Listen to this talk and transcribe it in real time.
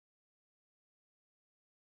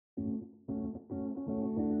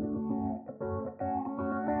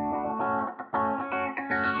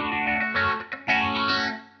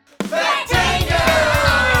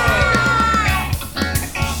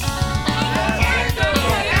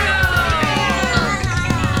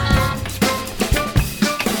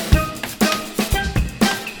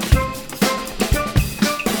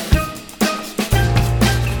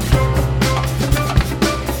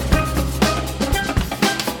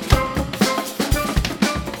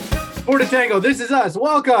Four to Tango, this is us.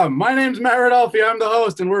 Welcome. My name's Matt Rodolfi. I'm the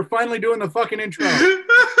host, and we're finally doing the fucking intro. How's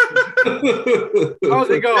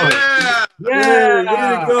it going? Yeah. Way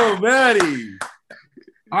to go, Maddie.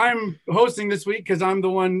 I'm hosting this week because I'm the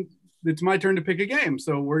one. It's my turn to pick a game.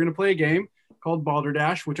 So we're going to play a game called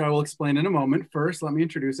Balderdash, which I will explain in a moment. First, let me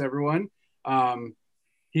introduce everyone.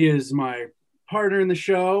 He is my partner in the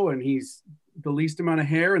show, and he's the least amount of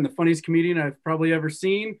hair and the funniest comedian I've probably ever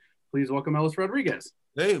seen. Please welcome Ellis Rodriguez.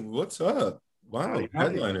 Hey, what's up? Wow,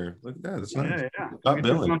 headliner. Look at that. That's nice. Yeah. Top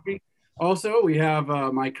billing. Also, we have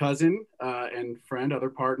my cousin and friend, other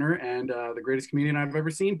partner, and the greatest comedian I've ever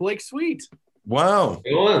seen, Blake Sweet. Wow.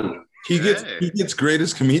 He gets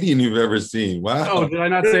greatest comedian you've ever seen. Wow. Oh, did I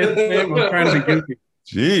not say the same? I'm trying to be goofy.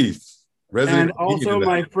 Jeez. And also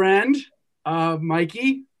my friend,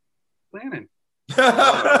 Mikey Lannon.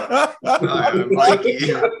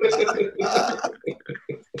 Mikey.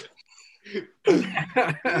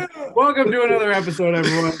 Welcome to another episode,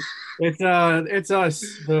 everyone. It's us,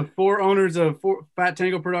 the four owners of Fat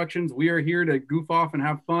Tango Productions. We are here to goof off and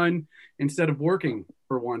have fun instead of working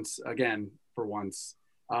for once.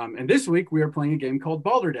 And this week we are playing a game called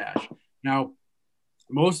Balderdash. Now,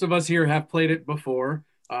 most of us here have played it before.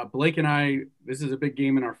 Blake and I, this is a big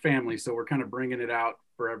game in our family, so we're kind of bringing it out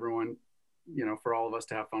for everyone, for all of us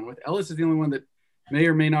to have fun with. Ellis is the only one that may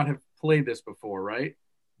or may not have played this before, right?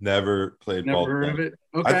 Never played Never Balderdash. heard of it?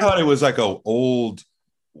 Okay. I thought it was like an old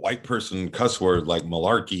white person cuss word like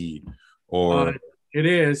malarkey or... it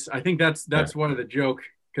is. I think that's one of the joke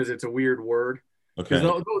because it's a weird word. Okay.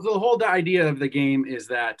 The whole idea of the game is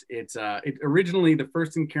that it originally the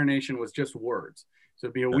first incarnation was just words. So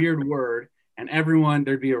it'd be a weird word and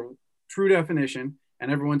there'd be a true definition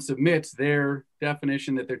and everyone submits their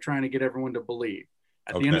definition that they're trying to get everyone to believe.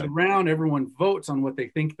 At the end of the round, everyone votes on what they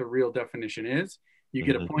think the real definition is. You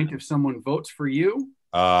get a point if someone votes for you.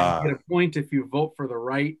 And you get a point if you vote for the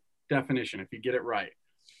right definition, if you get it right.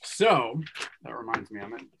 So that reminds me,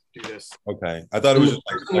 I'm going to do this. Okay. I thought it was just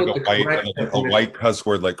like a white cuss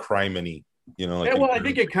word like criminy. I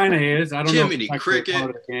think it kind of is. I don't know if it's Cricket.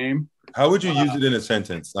 part of the game. How would you use it in a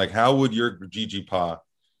sentence? Like, how would your Gigi Pa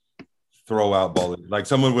throw out Balderdash? Like,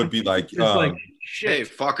 someone would be like, shit. Hey,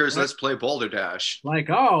 fuckers, let's play Balderdash. Like,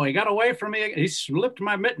 oh, he got away from me. He slipped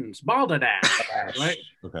my mittens. Balderdash. Right?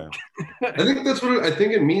 Okay. I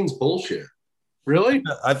think it means bullshit. Really?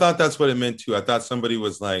 I thought that's what it meant too. I thought somebody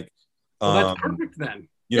was like, well, that's perfect then.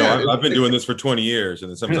 I've been doing this for 20 years. And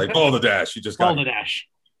then someone's like, Balderdash. You just got Balderdash.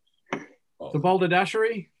 The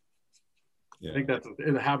Balderdashery? Yeah. I think that's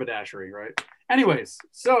a haberdashery, right? Anyways,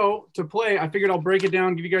 so to play, I figured I'll break it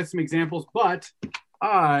down, give you guys some examples, but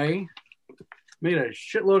I made a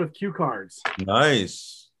shitload of cue cards.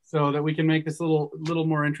 Nice. So that we can make this a little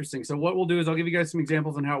more interesting. So what we'll do is I'll give you guys some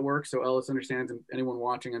examples on how it works so Ellis understands and anyone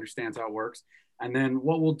watching understands how it works. And then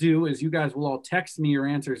what we'll do is you guys will all text me your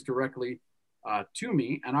answers directly to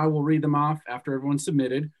me, and I will read them off after everyone's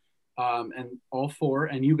submitted, and all four,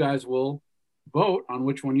 and you guys will vote on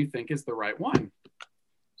which one you think is the right one.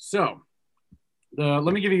 So let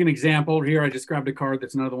me give you an example. Here I just grabbed a card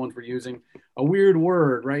that's none of the ones we're using. A weird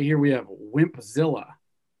word. Right here we have Wimpzilla.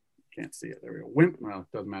 Can't see it. There we go. Well,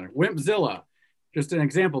 it doesn't matter. Wimpzilla. Just an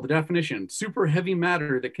example. The definition: super heavy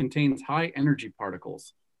matter that contains high energy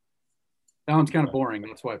particles. That one's kind of boring.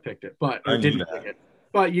 That's why I picked it. But I didn't pick it.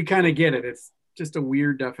 But you kind of get it. It's just a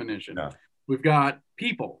weird definition. Yeah. We've got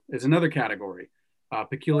people is another category.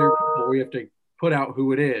 Peculiar people. We have to put out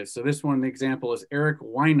who it is. So this one, the example is Eric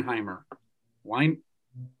Weinheimer. Weinheimer?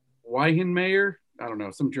 I don't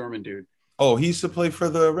know. Some German dude. Oh, he used to play for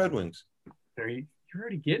the Red Wings. You're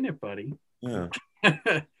already getting it, buddy. Yeah.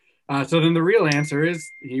 So then the real answer is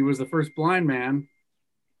he was the first blind man.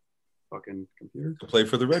 Fucking computer. To play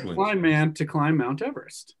for the Red Wings. Blind man to climb Mount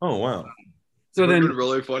Everest. Oh, wow. So then, it would have been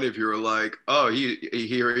really funny if you were like, "Oh, here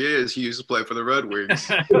he is. He used to play for the Red Wings."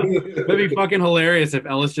 That'd be fucking hilarious if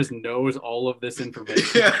Ellis just knows all of this information.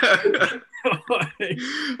 Yeah.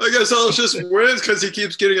 I guess Ellis just wins because he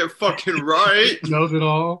keeps getting it fucking right. Knows it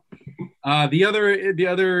all. The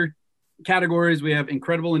other categories we have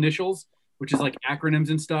incredible initials, which is like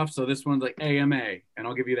acronyms and stuff. So this one's like AMA, and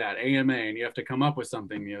I'll give you that AMA, and you have to come up with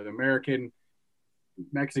something. The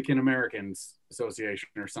Mexican Americans Association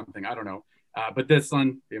or something. I don't know. But this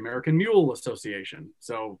one, the American Mule Association.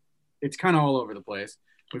 So it's kind of all over the place.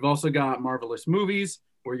 We've also got marvelous movies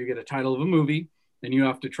where you get a title of a movie and you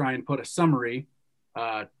have to try and put a summary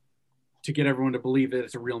to get everyone to believe that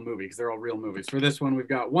it's a real movie because they're all real movies. For this one, we've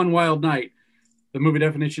got One Wild Night. The movie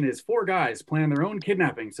definition is 4 guys plan their own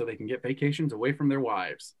kidnapping so they can get vacations away from their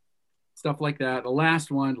wives. Stuff like that. The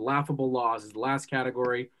last one, Laughable Laws, is the last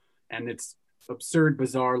category. And it's absurd,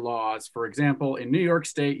 bizarre laws. For example, in New York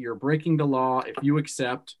State, you're breaking the law if you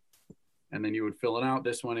accept, and then you would fill it out.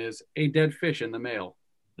 This one is a dead fish in the mail.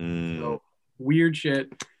 So weird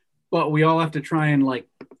shit. But we all have to try and like,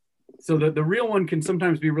 so the real one can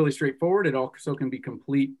sometimes be really straightforward. It also can be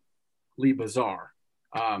completely bizarre.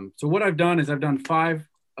 So what I've done is I've done 5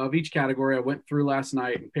 of each category. I went through last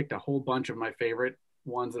night and picked a whole bunch of my favorite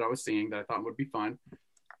ones that I was seeing that I thought would be fun.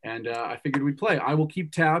 And I figured we'd play. I will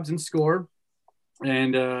keep tabs and score.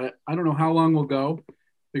 And I don't know how long we'll go.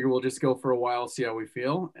 Figure we'll just go for a while, see how we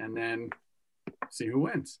feel, and then see who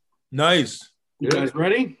wins. Nice. You guys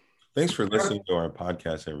ready? Thanks for listening to our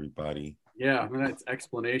podcast, everybody. Yeah, that's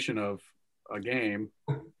explanation of a game.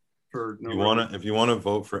 For no if you wanna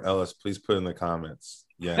vote for Ellis, please put in the comments.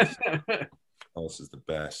 Yes. Ellis is the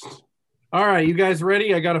best. All right, you guys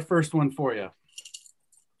ready? I got a first one for you.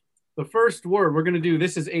 The first word we're going to do,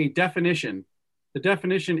 this is a definition. The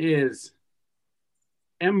definition is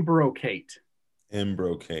embrocate.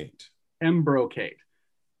 Embrocate. Embrocate.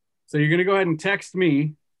 So you're going to go ahead and text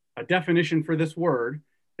me a definition for this word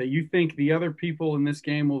that you think the other people in this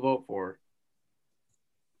game will vote for.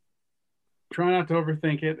 Try not to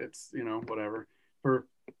overthink it. It's, whatever.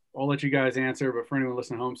 I'll let you guys answer, but for anyone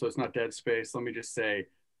listening at home, so it's not dead space, let me just say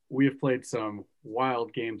we have played some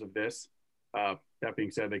wild games of this. That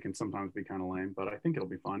being said, they can sometimes be kind of lame, but I think it'll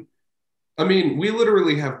be fun. I mean, we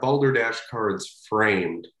literally have Balderdash cards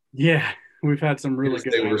framed. Yeah, we've had some really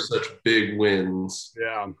good. They were such big wins.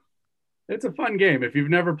 Yeah, it's a fun game. If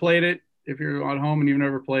you've never played it, if you're at home and you've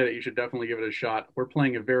never played it, you should definitely give it a shot. We're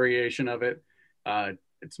playing a variation of it.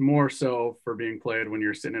 It's more so for being played when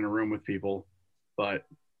you're sitting in a room with people, but.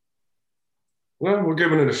 Well, we're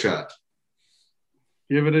giving it a shot.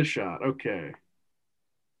 Give it a shot. Okay.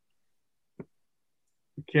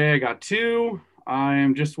 Okay, I got 2. I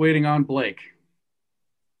am just waiting on Blake.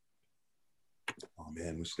 Oh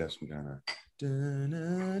man, we should have some kind of.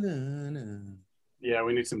 Yeah,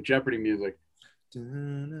 we need some Jeopardy music.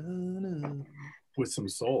 With some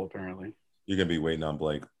soul, apparently. You're gonna be waiting on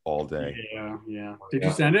Blake all day. Yeah. Did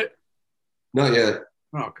you send it? Not yet.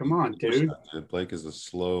 Oh, come on, dude. Blake is a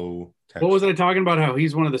slow texter. What was I talking about? How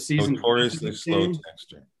he's one of the seasoned. Notoriously slow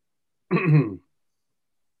texter.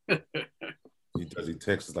 He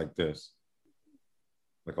texts like this.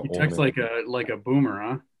 He texts like a boomer,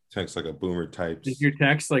 huh? Texts like a boomer types. Is your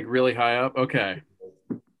text like really high up? Okay.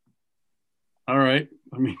 All right.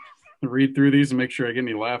 Let me read through these and make sure I get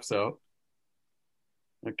any laughs out.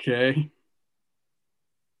 Okay.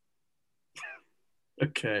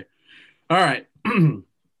 Okay. All right. I'm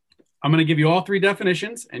going to give you all 3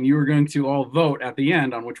 definitions, and you are going to all vote at the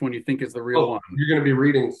end on which one you think is the real one. You're going to be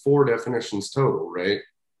reading 4 definitions total, right?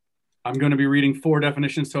 I'm going to be reading 4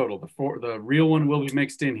 definitions total. The real one will be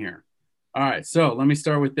mixed in here. All right. So let me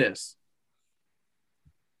start with this.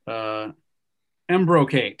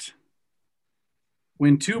 Embrocate.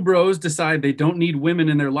 When 2 bros decide they don't need women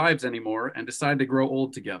in their lives anymore and decide to grow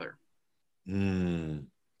old together. Embrocate.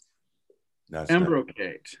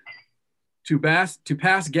 To pass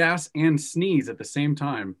gas and sneeze at the same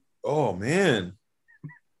time. Oh man,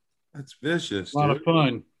 that's vicious. A lot of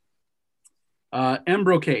fun.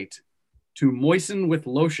 Embrocate. To moisten with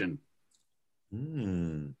lotion.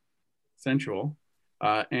 Sensual.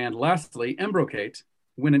 And lastly, embrocate.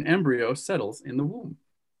 When an embryo settles in the womb.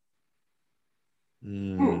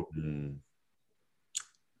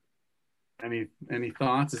 Any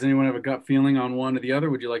thoughts? Does anyone have a gut feeling on one or the other?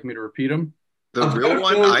 Would you like me to repeat them? The real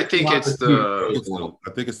one, I think it's the.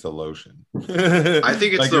 I think it's the lotion. I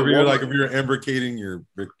think it's like the if you're embrocating your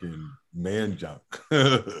freaking man junk.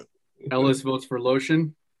 Ellis votes for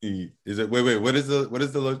lotion. Is it? Wait. What is the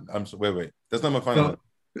lotion? I'm so, wait. That's not my final.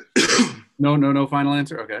 No final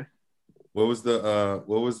answer. Okay. What was the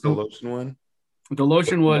lotion one? The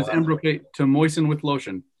lotion was embrocate, to moisten with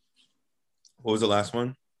lotion. What was the last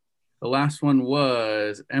one? The last one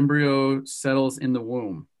was embryo settles in the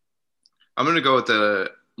womb. I'm going to go with the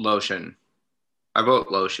lotion. I vote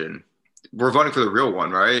lotion. We're voting for the real one,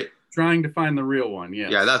 right? Trying to find the real one,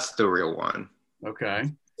 yes. Yeah, that's the real one. Okay.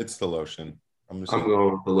 It's the lotion. I'm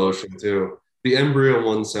going with the lotion, too. The embryo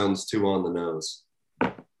one sounds too on the nose.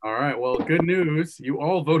 All right. Well, good news. You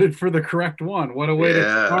all voted for the correct one. What a way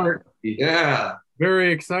to start. Yeah.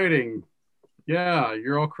 Very exciting. Yeah,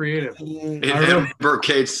 you're all creative. It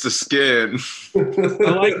embrocates the skin.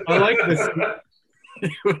 I like this.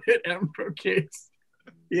 It embrocates.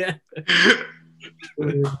 Yeah.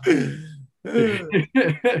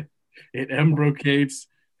 It embrocates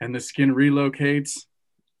and the skin relocates.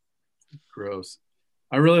 Gross.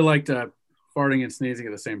 I really liked farting and sneezing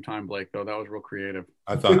at the same time, Blake, though. That was real creative.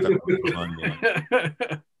 I thought that was fun. Yeah.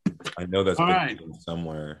 I know that's All been right.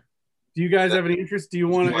 somewhere. Do you guys have any interest? Do you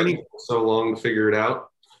want any? So long to figure it out.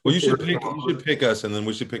 Well, you should pick us, and then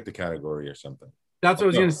we should pick the category or something. That's what I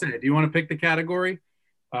was going to say. Do you want to pick the category?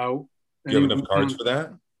 Do you have enough cards for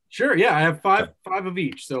that? Sure. Yeah, I have five of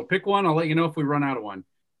each. So pick one. I'll let you know if we run out of one.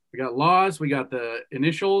 We got laws. We got the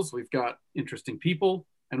initials. We've got interesting people,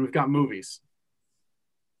 and we've got movies.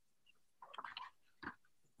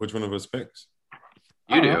 Which one of us picks?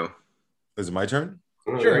 You do. Is it my turn?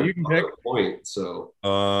 Sure, you can pick. Point. So.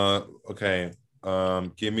 Okay.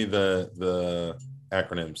 Give me the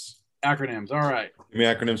acronyms. Acronyms. All right. Give me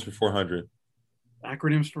acronyms for 400.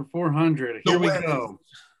 Acronyms for 400. Here we go.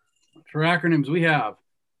 For acronyms, we have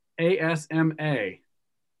ASMA.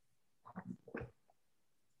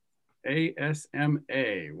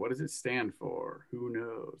 ASMA. What does it stand for? Who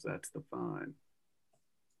knows? That's the fun.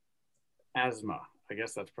 Asthma. I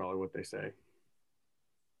guess that's probably what they say.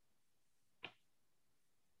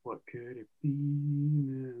 What could it be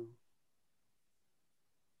now?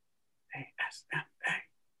 ASMA.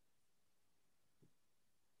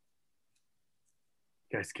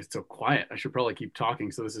 You guys get so quiet. I should probably keep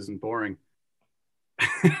talking so this isn't boring.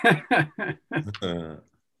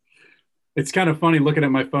 It's kind of funny looking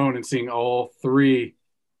at my phone and seeing all three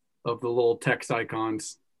of the little text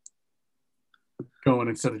icons going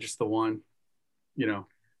instead of just the one, you know,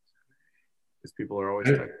 because people are always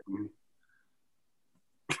texting me.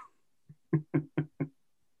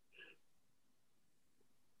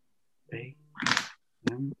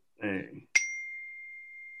 A.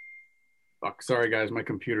 Fuck, sorry guys, my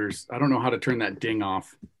computer's, I don't know how to turn that ding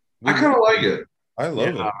off. I kind of like it. I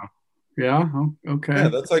love it. Yeah. Okay. Yeah,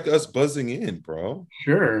 that's like us buzzing in, bro.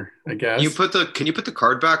 Sure, I guess. Can you put the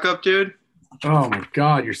card back up, dude? Oh my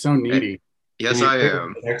God, you're so needy. Yes, I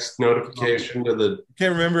am. Next notification to the. You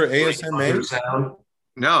can't remember ASMA? Sound.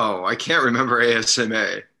 No, I can't remember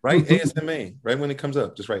ASMA. Write ASMA right when it comes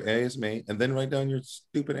up. Just write ASMA and then write down your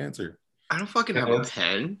stupid answer. I don't fucking have a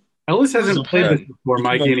pen. Ellis hasn't played this before,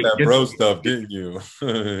 Mike. You that bro stuff, didn't you?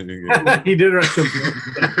 He did write some.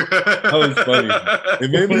 That was funny.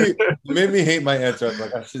 It made me hate my answer. I was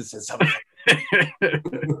like, I should have said something.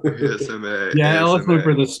 ASMA. Yeah, Ellis went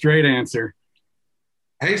for the straight answer.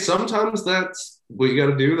 Hey, sometimes that's what you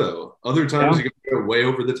got to do, though. Other times you got to go way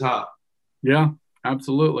over the top. Yeah,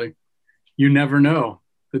 absolutely. You never know.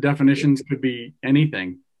 The definitions could be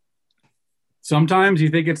anything. Sometimes you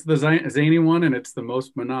think it's the zany one and it's the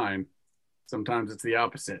most benign. Sometimes it's the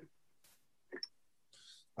opposite.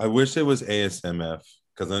 I wish it was ASMF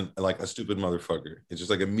because I'm like a stupid motherfucker. It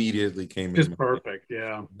just like immediately came Just in. perfect,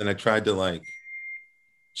 yeah. Then I tried to like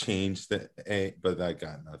change the A, but I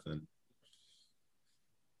got nothing.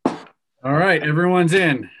 All right, everyone's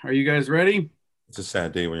in. Are you guys ready? It's a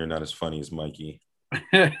sad day when you're not as funny as Mikey.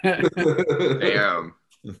 Damn.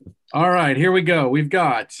 All right, here we go. We've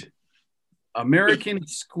got American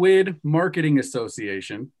Squid Marketing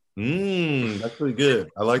Association. That's pretty good.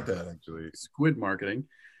 I like that actually. Squid marketing.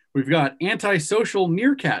 We've got Antisocial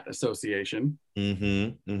Meerkat Association.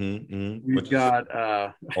 We've got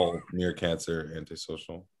all meerkats are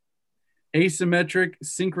antisocial. Asymmetric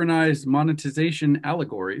Synchronized Monetization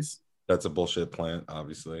Allegories. That's a bullshit plant,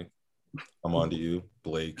 obviously. I'm on to you,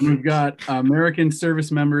 Blake. And we've got American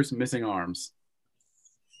Service Members Missing Arms.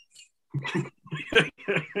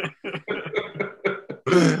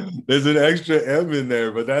 There's an extra M in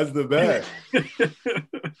there, but that's the best.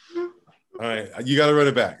 All right, you got to run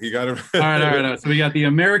it back. You got to. All right. So we got the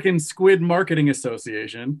American Squid Marketing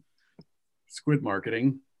Association, Squid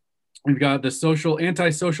Marketing. We've got the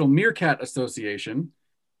Antisocial Meerkat Association.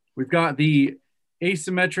 We've got the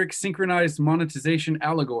Asymmetric Synchronized Monetization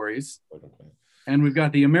Allegories, and we've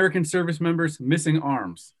got the American Service Members Missing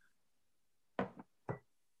Arms.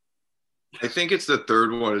 I think it's the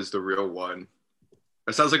third one is the real one.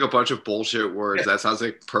 That sounds like a bunch of bullshit words. That sounds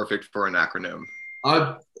like perfect for an acronym.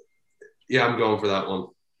 Yeah, I'm going for that one.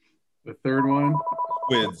 The third one.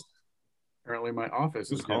 Squids. Apparently my office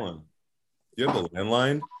Who's is calling? You have the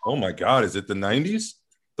landline? Oh my God, is it the 90s?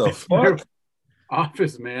 The fuck?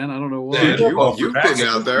 Office, man. I don't know what. Dude, you've been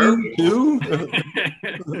out there. Too?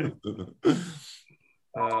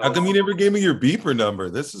 How come you never gave me your beeper number?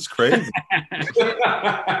 This is crazy.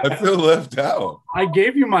 I feel left out. I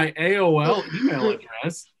gave you my AOL email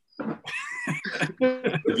address. I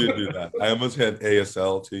did do that. I almost had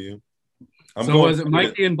ASL to you. So was it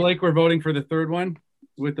Mikey and Blake were voting for the third one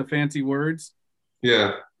with the fancy words?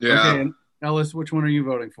 Yeah. Okay, and Ellis, which one are you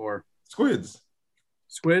voting for? Squids.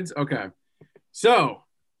 Squids? Okay. So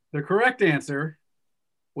the correct answer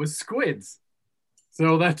was squids.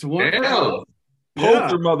 So that's one.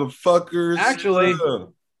 Poker motherfuckers. Actually,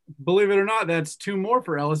 believe it or not, that's 2 more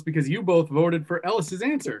for Ellis because you both voted for Ellis's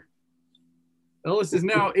answer. Ellis is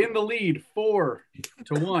now in the lead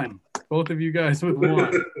 4-1. Both of you guys with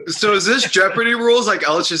 1. So is this Jeopardy rules? Like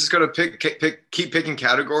Ellis just gonna keep picking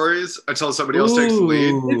categories until somebody else takes the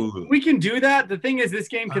lead? We can do that. The thing is, this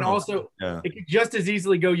game can also it can just as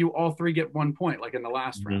easily go you all 3 get 1 point, like in the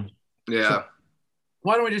last round. Yeah. So,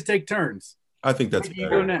 why don't we just take turns? I think that's You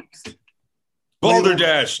go next.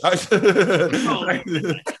 Balderdash. That's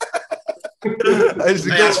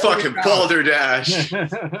fucking Balderdash.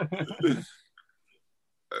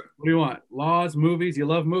 What do you want? Laws, movies? You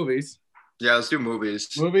love movies. Yeah, let's do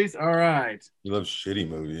movies. Movies? All right. You love shitty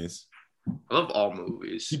movies. I love all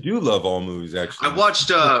movies. You do love all movies, actually. I watched,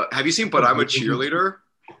 have you seen But I'm a Cheerleader?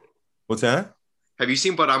 What's that? Have you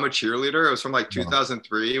seen But I'm a Cheerleader? It was from like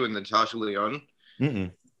 2003 with Natasha Lyonne.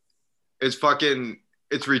 Mm-mm.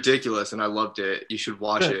 It's ridiculous, and I loved it. You should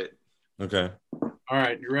watch it. Okay. All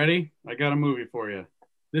right. You ready? I got a movie for you.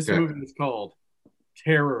 This movie is called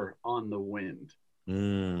Terror on the Wind.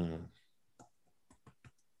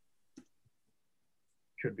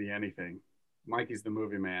 Could be anything. Mikey's the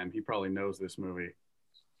movie man. He probably knows this movie.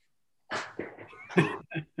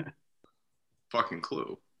 Fucking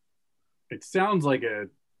clue. It sounds like a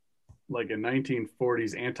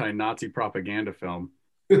 1940s anti-Nazi propaganda film.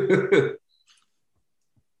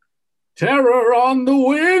 Terror on the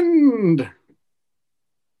Wind.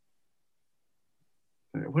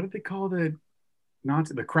 What did they call the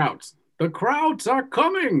Nazi? The Krauts. The Krauts are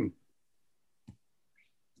coming.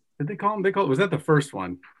 Did they call them? Was that the first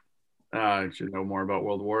one? I should know more about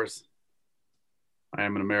world wars. I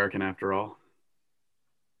am an American after all.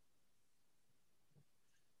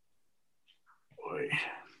 Boy.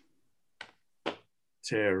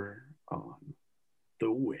 Terror on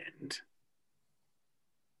the Wind.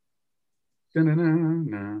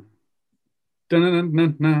 Da-na-na-na.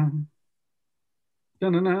 Da-na-na-na-na.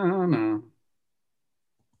 Da-na-na-na.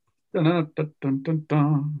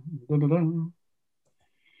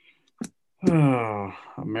 Oh,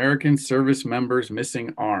 American Service Members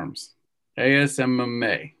Missing Arms.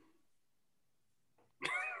 ASMMA.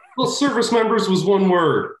 Well, service members was one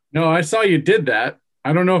word. No, I saw you did that.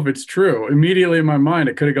 I don't know if it's true. Immediately in my mind,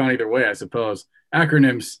 it could have gone either way, I suppose.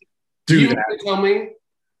 Acronyms do you that. want to tell me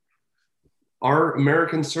our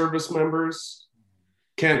American service members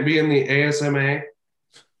can't be in the ASMA?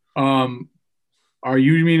 Are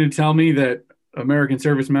you mean to tell me that American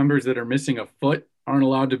service members that are missing a foot aren't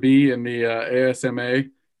allowed to be in the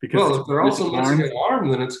ASMA? Because if they're also missing an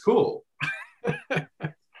arm, then it's cool.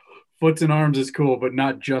 Foots and arms is cool, but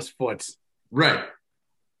not just foots. Right.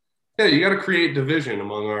 Yeah, you got to create division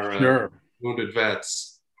among our wounded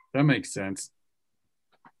vets. That makes sense.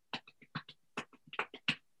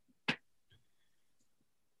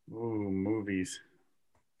 Ooh, movies.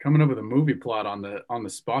 Coming up with a movie plot on the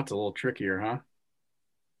spot's a little trickier, huh?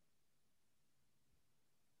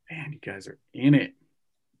 Man, you guys are in it.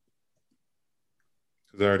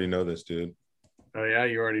 Because I already know this, dude. Oh yeah,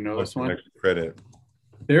 you already know this one. Extra credit.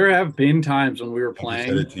 There have been times when we were playing. I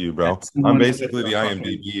said it to you, bro. I'm basically the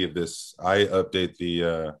IMDb of this. I update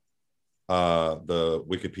the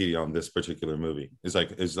Wikipedia on this particular movie. It's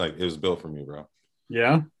like it was built for me, bro.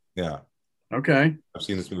 Yeah. Yeah. Okay. I've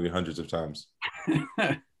seen this movie hundreds of times.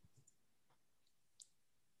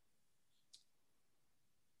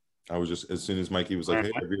 I was just, as soon as Mikey was like,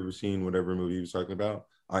 "Hey, have you ever seen whatever movie he was talking about?"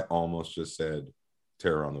 I almost just said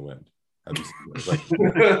 "Terror on the Wind." Have you seen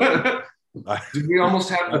it? Did we almost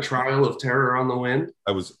have the trial of Terror on the Wind?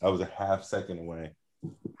 I was a half second away.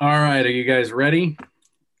 All right, are you guys ready?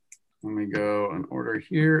 Let me go in order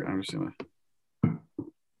here. I'm just gonna.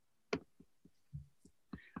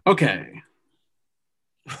 Okay.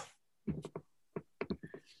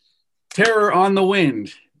 Terror on the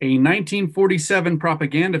Wind, a 1947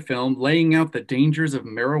 propaganda film laying out the dangers of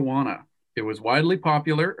marijuana. It was widely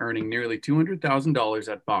popular, earning nearly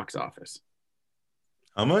 $200,000 at box office.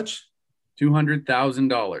 How much? $200,000.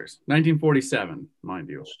 1947, mind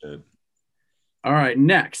you. Shit. All right,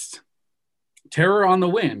 next. Terror on the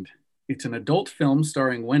Wind. It's an adult film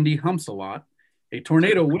starring Wendy Humsalot. A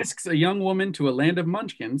tornado whisks a young woman to a land of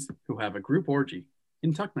munchkins who have a group orgy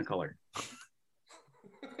in Technicolor.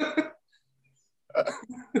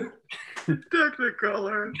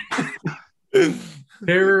 Technicolor.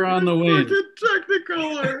 Terror on the Wind.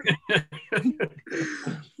 Technicolor.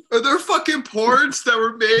 Are there fucking porns that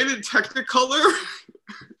were made in Technicolor?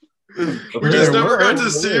 We just never got to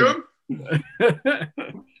see them.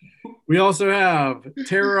 We also have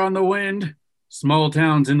Terror on the Wind. Small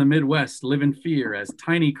towns in the Midwest live in fear as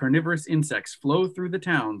tiny carnivorous insects flow through the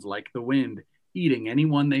towns like the wind, eating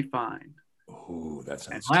anyone they find. Oh, that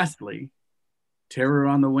And sounds. lastly, terror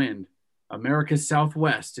on the wind. America's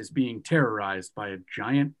Southwest is being terrorized by a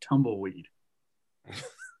giant tumbleweed.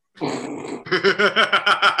 No.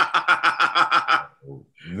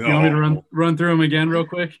 You want me to run through them again real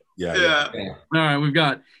quick? Yeah. Yeah. All right, we've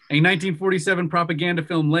got a 1947 propaganda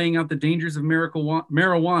film laying out the dangers of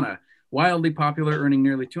marijuana, wildly popular, earning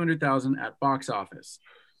nearly $200,000 at box office.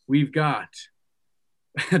 We've got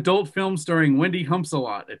adult film starring Wendy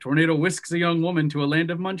Humpsalot. A tornado whisks a young woman to a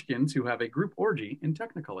land of munchkins who have a group orgy in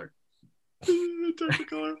Technicolor.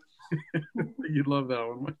 Technicolor. You'd love that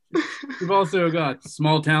one. We've also got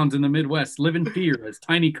small towns in the Midwest live in fear as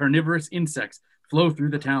tiny carnivorous insects flow through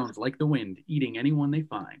the towns like the wind, eating anyone they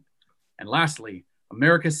find. And lastly,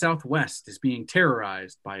 America's Southwest is being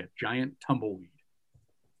terrorized by a giant tumbleweed.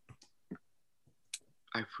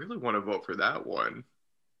 I really want to vote for that one.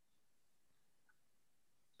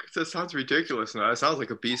 Because that sounds ridiculous now. It sounds like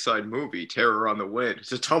a B-side movie, Terror on the Wind.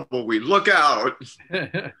 It's a tumbleweed. Look out!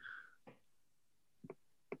 I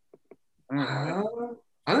think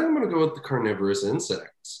I'm going to go with the carnivorous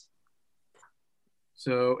insects.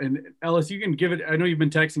 So, and Ellis, you can give it. I know you've been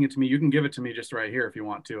texting it to me. You can give it to me just right here if you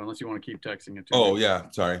want to, unless you want to keep texting it to Oh me. yeah,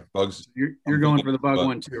 sorry, bugs. You're going for the bug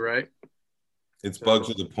one too, right? It's bugs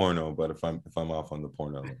with the porno, but if I'm off on the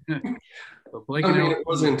porno, So Blake I and mean, Ellis it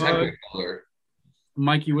wasn't bug. Technicolor.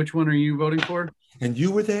 Mikey, which one are you voting for? and you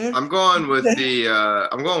were there. I'm going with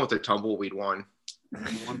the tumbleweed one.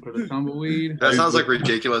 One for the tumbleweed. That sounds like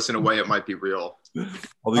ridiculous in a way it might be real.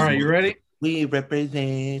 All right, you ready? We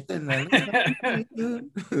represent the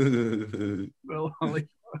Well, holy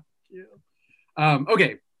fuck you.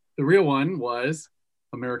 Okay, the real one was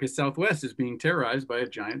America's Southwest is being terrorized by a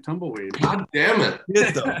giant tumbleweed. God damn it.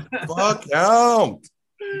 Get the fuck out!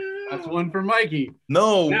 That's one for Mikey.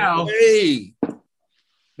 No Now- way!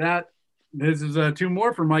 This is two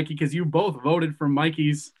more for Mikey because you both voted for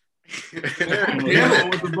Mikey's. Damn it.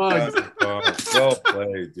 With the bugs. Well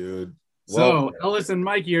played, dude. So Ellis and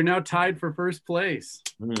Mikey are now tied for first place.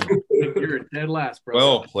 You're dead last, bro.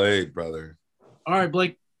 Well played, brother. All right,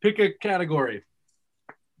 Blake, pick a category.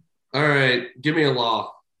 All right, give me a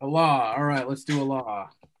law. A law. All right, let's do a law.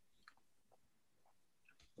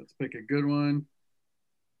 Let's pick a good one.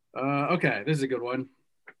 Okay, this is a good one.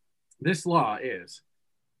 This law is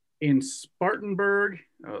in Spartanburg,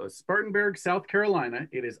 South Carolina,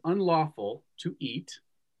 it is unlawful to eat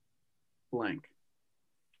blank.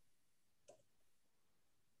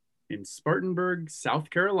 In Spartanburg,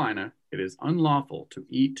 South Carolina, it is unlawful to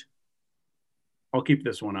eat. I'll keep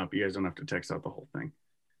this one up. You guys don't have to text out the whole thing.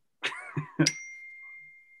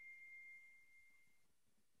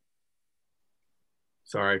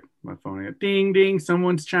 Sorry, my phone. Ding, ding,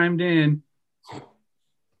 someone's chimed in.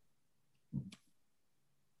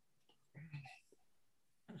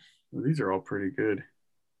 Well, these are all pretty good.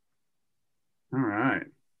 All right.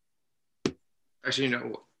 Actually,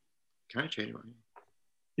 no. Can I change mine?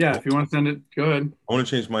 Yeah, if you want to send it, go ahead. I want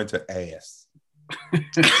to change mine to ass.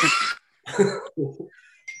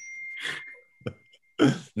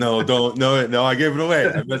 No, don't. No, I gave it away.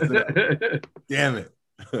 I messed it up. Damn it.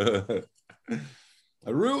 I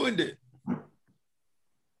ruined it.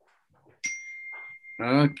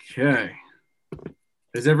 Okay.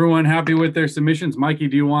 Is everyone happy with their submissions? Mikey,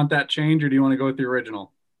 do you want that change or do you want to go with the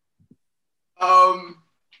original? No,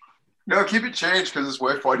 keep it changed because it's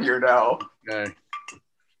way funnier now. Okay.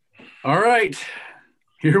 All right.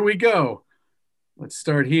 Here we go. Let's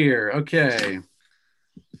start here. Okay.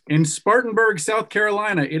 In Spartanburg, South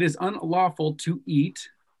Carolina, it is unlawful to eat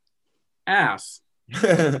ass.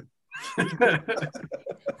 Funny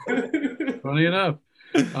enough.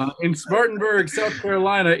 In Spartanburg, South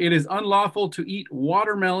Carolina, it is unlawful to eat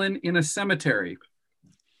watermelon in a cemetery.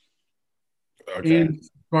 Okay. In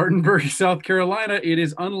Spartanburg, South Carolina, it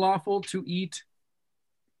is unlawful to eat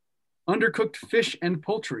undercooked fish and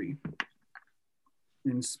poultry.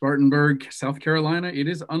 In Spartanburg, South Carolina, it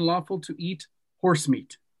is unlawful to eat horse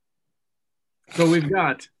meat. So we've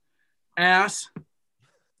got ass,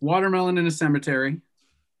 watermelon in a cemetery,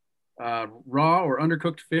 raw or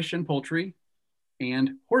undercooked fish and poultry,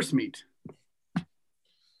 and horse meat.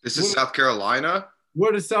 This is South Carolina?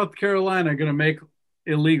 What is South Carolina going to make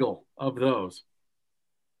illegal of those?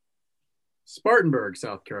 Spartanburg,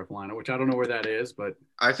 South Carolina, which I don't know where that is, but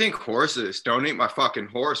I think horses. Don't eat my fucking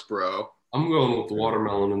horse, bro. I'm going with the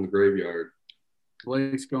watermelon in the graveyard.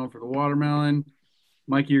 Blake's going for the watermelon.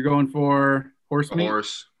 Mikey, you're going for horse meat?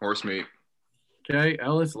 Horse meat. Okay,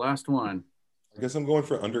 Ellis, last one. I guess I'm going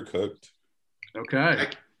for undercooked. Okay.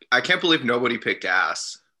 I can't believe nobody picked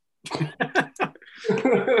ass.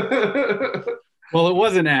 Well, it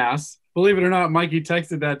was an ass. Believe it or not, Mikey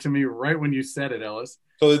texted that to me right when you said it, Ellis.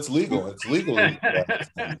 So it's legal. It's legal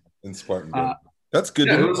in Spartanburg. That's good.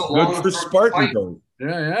 Yeah, to it know. was a Good long, for short Spartanburg.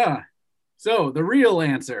 Yeah. So the real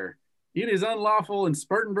answer: it is unlawful in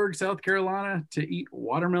Spartanburg, South Carolina, to eat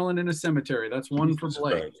watermelon in a cemetery. That's one for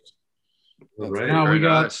Blake. Christ. Right. Now we Very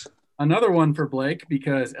got nice. another one for Blake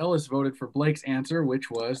because Ellis voted for Blake's answer,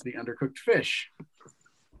 which was the undercooked fish.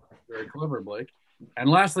 Very clever, Blake. And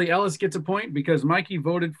lastly, Ellis gets a point because Mikey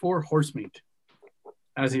voted for horse meat,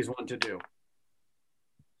 as he's wont to do.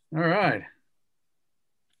 All right.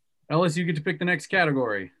 Ellis, you get to pick the next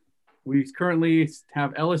category. We currently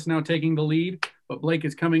have Ellis now taking the lead, but Blake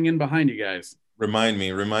is coming in behind you guys. Remind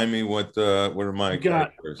me what are my We've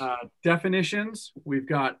got characters? definitions.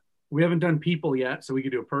 We haven't done people yet, so we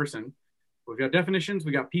could do a person. We've got definitions,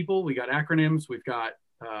 we got people, we got acronyms, we've got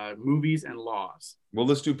movies and laws. Well,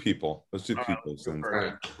 let's do people. Let's do All people. right, Since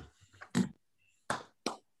perfect.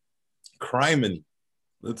 crime and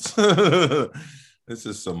let's this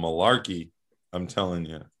is some malarkey. I'm telling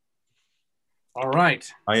you. All right.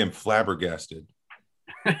 I am flabbergasted.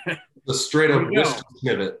 The straight up Here we go. whiskey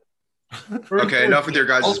snippet. First Okay, enough with your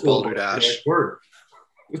guys' Also, boulder dash. word.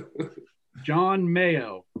 John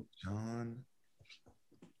Mayo. John.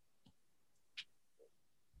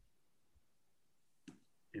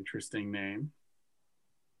 Interesting name.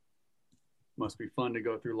 Must be fun to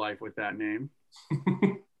go through life with that name.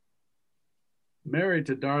 Married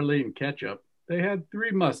to Darlene Ketchup, they had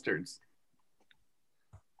 3 mustards.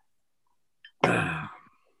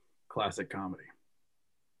 Classic comedy.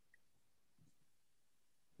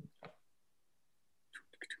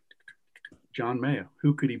 John Mayo.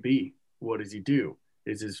 Who could he be? What does he do?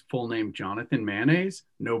 Is his full name Jonathan Mayonnaise?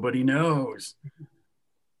 Nobody knows.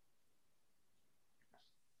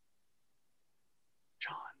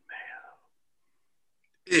 John Mayo.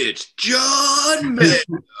 It's John Mayo.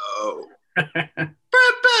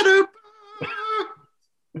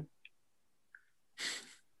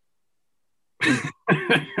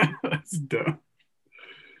 That's dumb.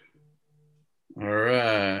 All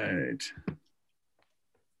right.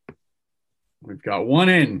 We've got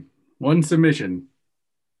one submission.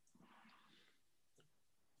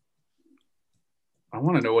 I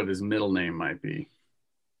want to know what his middle name might be.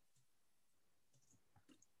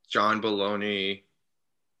 John Baloney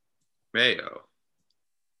Mayo.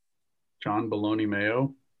 John Baloney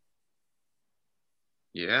Mayo,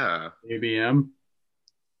 Yeah. ABM.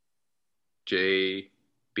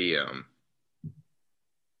 JBM.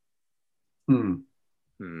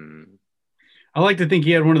 I like to think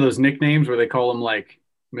he had one of those nicknames where they call him like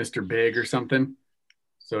Mr. Big or something.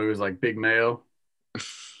 So he was like Big Mayo.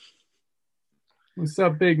 What's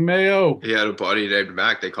up, Big Mayo? He had a buddy named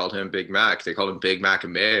Mac. They called him Big Mac. They called him Big Mac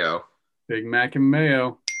and Mayo. Big Mac and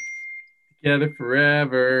Mayo. Together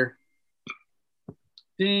forever.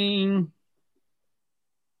 Ding.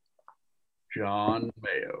 John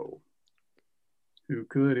Mayo. Who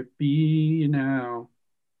could it be now?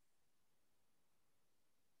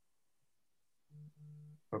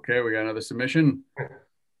 Okay, we got another submission.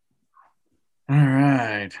 All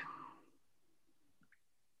right.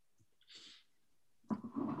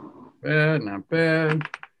 Bad, not bad.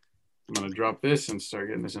 I'm going to drop this and start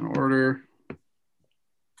getting this in order.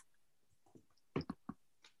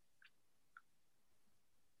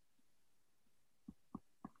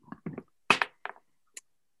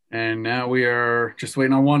 And now we are just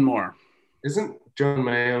waiting on one more. Isn't John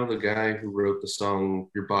Mayo the guy who wrote the song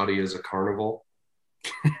 "Your Body Is a Carnival"?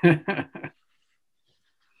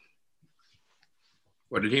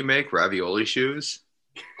 What did he make? Ravioli shoes?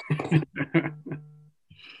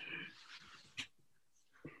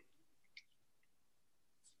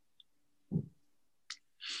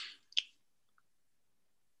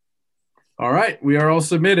 All right, we are all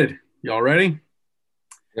submitted. Y'all ready?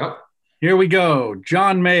 Yep. Here we go.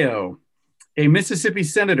 John Mayo, a Mississippi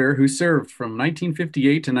senator who served from 1958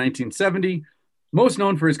 to 1970, most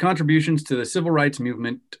known for his contributions to the civil rights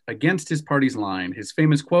movement against his party's line. His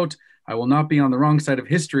famous quote, "I will not be on the wrong side of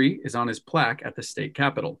history," is on his plaque at the state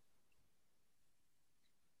capitol.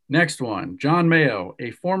 Next one, John Mayo,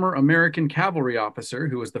 a former American cavalry officer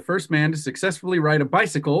who was the first man to successfully ride a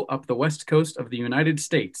bicycle up the west coast of the United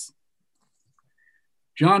States.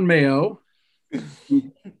 John Mayo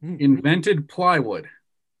invented plywood.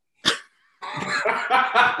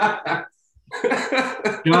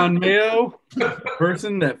 John Mayo,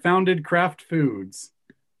 person that founded Kraft Foods.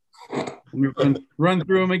 We've run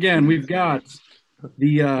through them again. We've got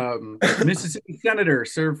the Mississippi senator,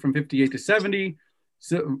 served from 58 to 70,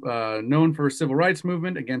 known for civil rights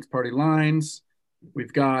movement against party lines.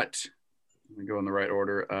 We've got Let me go in the right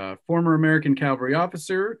order. Former American cavalry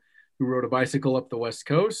officer who rode a bicycle up the West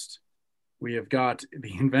Coast. We have got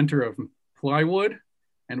the inventor of plywood,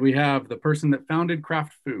 and we have the person that founded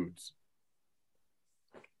Kraft Foods.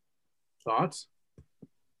 Thoughts?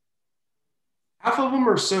 Half of them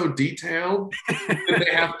are so detailed that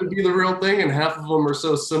they have to be the real thing, and half of them are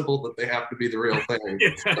so simple that they have to be the real thing.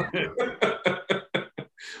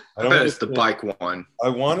 I bet it's the bike one. I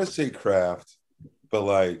want to say Kraft, but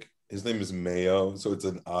like his name is Mayo, so it's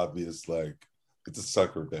an obvious it's a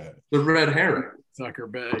sucker bet. The red herring. Sucker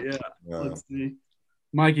bet, yeah. Let's see.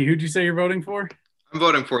 Mikey, who'd you say you're voting for? I'm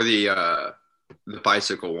voting for the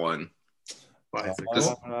bicycle one.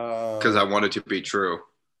 Because I want it to be true.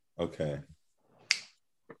 Okay.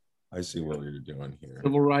 I see what you're doing here.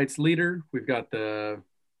 Civil rights leader. We've got the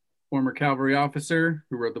former cavalry officer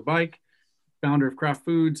who rode the bike, founder of Kraft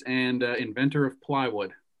Foods, and inventor of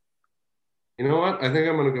plywood. You know what? I think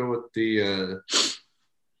I'm going to go with the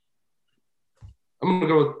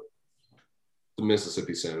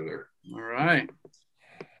Mississippi senator. All right.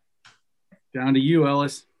 Down to you,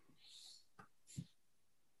 Ellis.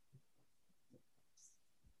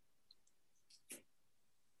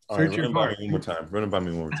 All right, run it by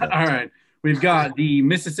me one more time. All right. We've got the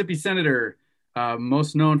Mississippi senator,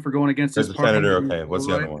 most known for going against his senator. Okay, what's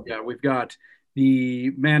the other one? Yeah, we've got the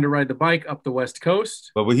man to ride the bike up the West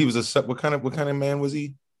Coast. But he was what kind of man was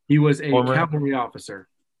he? He was a cavalry officer.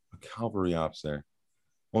 A cavalry officer.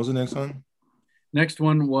 What was the next one? Next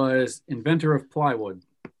one was inventor of plywood.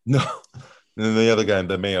 No. And then the other guy,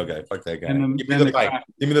 the Mayo guy. Fuck that guy. Give me the bike.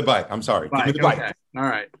 Give me the bike. I'm sorry. Give me the bike. Okay. All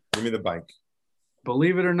right. Give me the bike.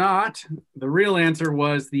 Believe it or not, the real answer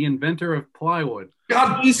was the inventor of plywood.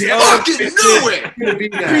 God, I fucking knew it.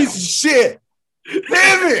 Piece of shit.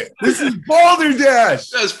 Damn it. This is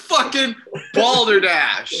Balderdash. That's fucking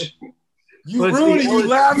Balderdash. You ruined it. You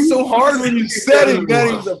laughed so hard when you said it,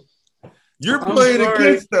 man. You're playing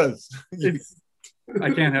against us.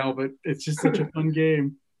 I can't help it. It's just such a fun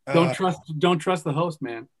game. Don't trust the host,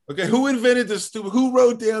 man. Okay, who invented the stupid? Who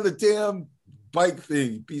wrote down the damn bike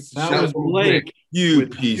thing? Piece of shit. That was Blake. You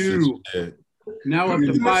piece of shit. Now up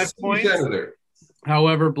to 5 points.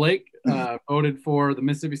 However, Blake voted for the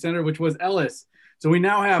Mississippi Senator, which was Ellis. So we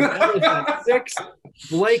now have Ellis at 6,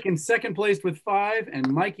 Blake in second place with 5,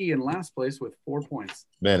 and Mikey in last place with 4 points.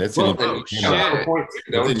 Man, it's game.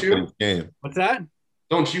 What's that?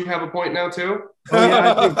 Don't you have a point now too? Oh,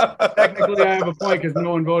 yeah, I think technically I have a point because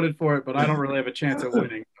no one voted for it, but I don't really have a chance at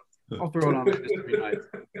winning. I'll throw it on there just to be nice.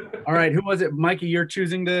 All right, who was it? Mikey, you're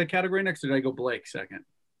choosing the category next, or did I go Blake second?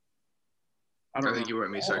 I think you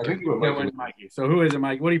went me second. I went Mikey. So who is it,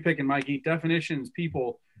 Mike? What are you picking, Mikey? Definitions,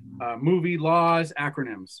 people, movie, laws,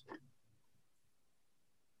 acronyms.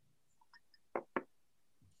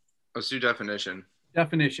 Let's do definition.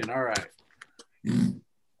 Definition. All right.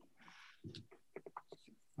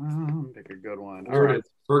 Pick a good one. All right.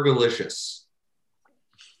 Fergalicious.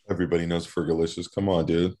 Everybody knows Fergalicious. Come on,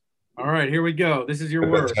 dude. All right, here we go. This is your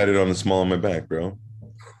word. I tied it on the small of my back, bro.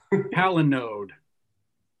 Palinode.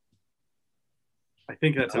 I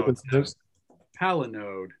think that's how it says.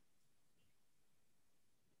 Palinode.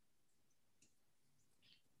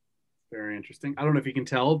 Very interesting. I don't know if you can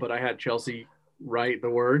tell, but I had Chelsea write the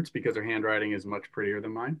words because her handwriting is much prettier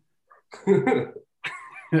than mine.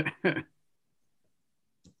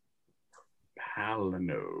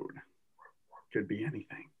 Palinode. Could be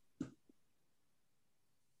anything.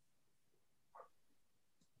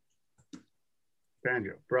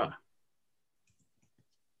 Banjo, bruh.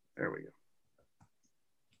 There we go.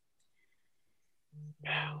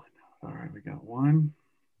 Palinode. All right, we got one.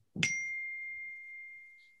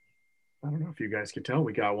 I don't know if you guys can tell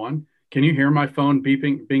we got one. Can you hear my phone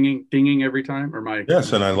beeping, binging, dinging every time? Or my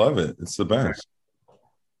Yes, and I love it. It's the best.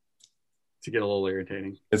 To get a little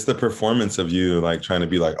irritating. It's the performance of you like trying to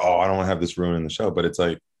be like, oh, I don't want to have this ruin in the show. But it's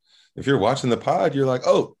like, if you're watching the pod, you're like,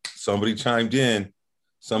 oh, somebody chimed in.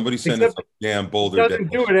 Somebody sent us a damn Boulder. It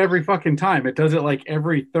doesn't do it every fucking time. It does it like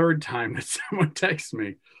every third time that someone texts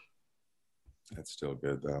me. That's still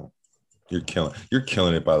good though. You're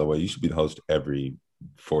killing it, by the way. You should be the host every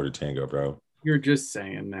 4 to Tango, bro. You're just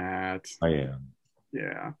saying that. I am.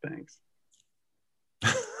 Yeah, thanks.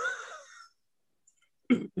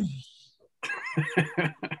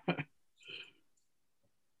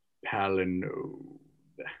 Palinode.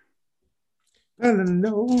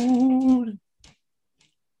 Palinode.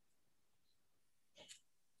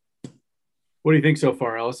 What do you think so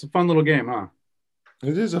far, Ellis? A fun little game, huh?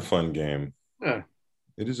 It is a fun game. Yeah.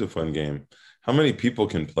 It is a fun game. How many people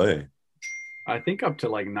can play? I think up to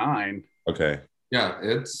like 9. Okay. Yeah,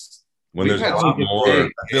 it's when there's a lot more. I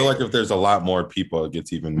feel like if there's a lot more people, it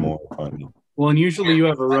gets even more fun. Well, and usually you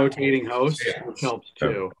have a rotating host, which helps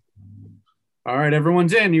too. All right,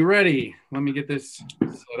 everyone's in. You ready? Let me get this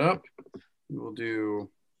set up. We'll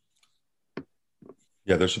do.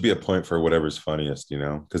 Yeah, there should be a point for whatever's funniest,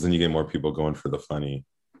 because then you get more people going for the funny.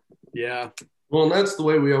 Yeah. Well, and that's the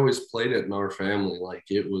way we always played it in our family. Like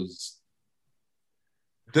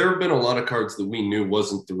there have been a lot of cards that we knew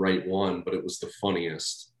wasn't the right one, but it was the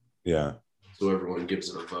funniest. Yeah. So everyone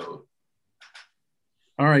gives it a vote.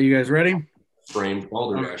 All right, you guys ready? Framed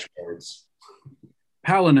Balderdash cards.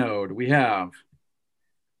 Palinode, we have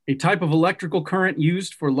a type of electrical current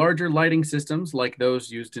used for larger lighting systems like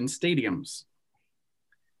those used in stadiums.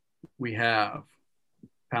 We have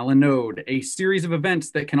Palinode, a series of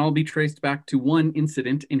events that can all be traced back to one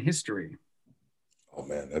incident in history. Oh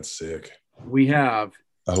man, that's sick. We have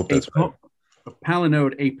I hope that's right.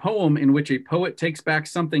 Palinode, a poem in which a poet takes back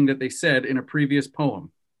something that they said in a previous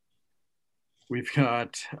poem. We've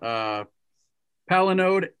got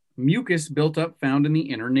Palinode, mucus built up found in the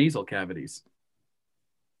inner nasal cavities.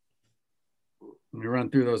 Let me run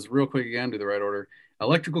through those real quick again, do the right order.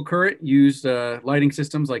 Electrical current used lighting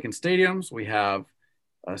systems like in stadiums. We have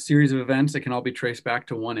a series of events that can all be traced back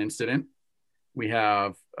to one incident. We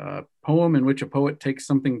have a poem in which a poet takes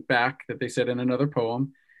something back that they said in another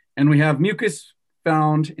poem. And we have mucus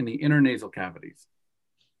found in the inner nasal cavities.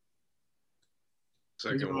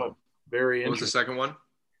 Second one. Very What was the second one?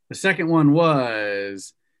 The second one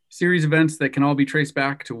was series of events that can all be traced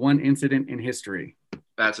back to one incident in history.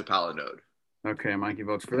 That's a Palinode. Okay, Mikey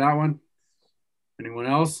votes for that one. Anyone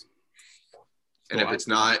else? And if it's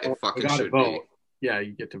not, it fucking should be. Yeah,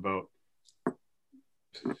 you get to vote.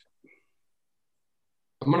 I'm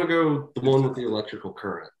going to go the one with the electrical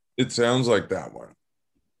current. It sounds like that one.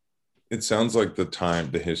 It sounds like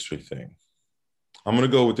the history thing. I'm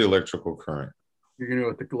going to go with the electrical current. You're going to go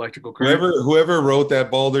with the electrical current? Whoever wrote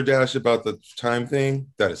that balderdash about the time thing,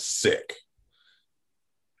 that is sick.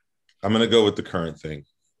 I'm going to go with the current thing.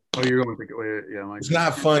 Oh, you're going with the, yeah, Mikey. It's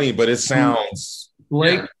not funny, but it sounds.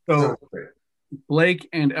 Blake, so Blake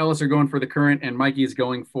and Ellis are going for the current, and Mikey is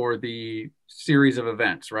going for the series of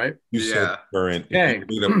events, right? You said current. Okay.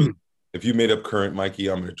 If you made up current, Mikey,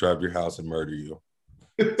 I'm going to drive your house and murder you.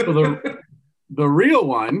 So the real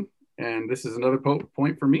one, and this is another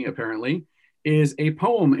point for me apparently, is a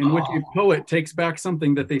poem in which a poet takes back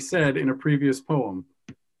something that they said in a previous poem.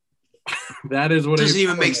 That is what it doesn't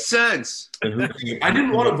even make sense. I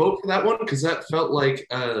didn't want to vote for that one because that felt like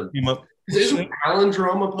isn't a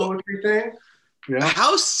palindrome a poetry thing? Yeah.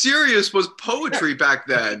 How serious was poetry back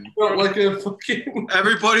then? Like a fucking...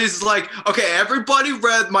 Everybody's like, okay, everybody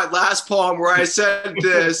read my last poem where I said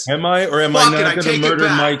this. Am I or am I not going to murder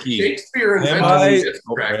Mikey? Shakespeare and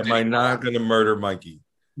am I not going to murder Mikey?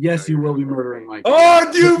 Yes, you will be murdering Mikey.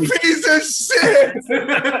 Oh, you piece of shit!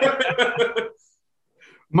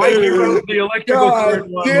 Mikey wrote the electrical current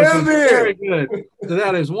one. Damn it! Very good. So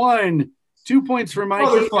that is 1, 2 points for Mikey.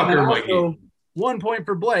 Motherfucker, Mikey. 1 point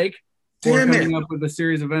for Blake. Damn coming up with a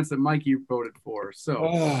series of events that Mikey voted for.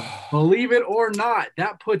 So believe it or not,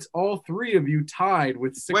 that puts all three of you tied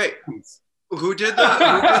with 6 points. Who did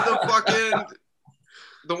the fucking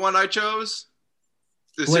the one I chose?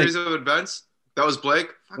 The Blake. Series of events? That was Blake?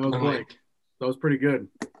 That was Blake. That was pretty good.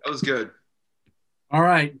 That was good. All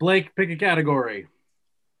right, Blake, pick a category.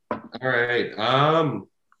 All right.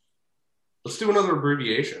 Let's do another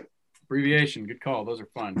abbreviation. Abbreviation, good call. Those are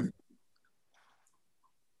fun.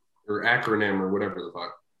 Or acronym or whatever the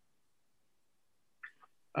fuck.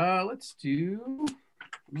 Let's do.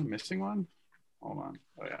 Am I missing one? Hold on.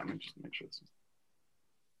 Oh yeah, I'm gonna just make sure this is.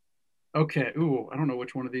 Okay. Ooh, I don't know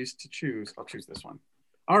which one of these to choose. I'll choose this one.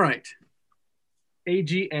 All right.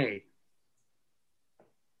 AGA.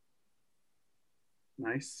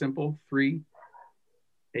 Nice, simple, 3.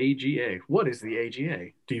 AGA. What is the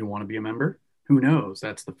AGA? Do you want to be a member? Who knows?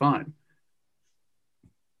 That's the fun.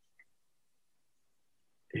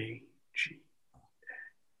 AGA.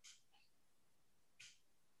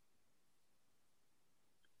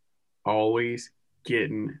 Always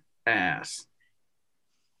getting ass.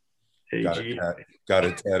 AGA. Got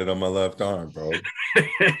it tatted on my left arm, bro.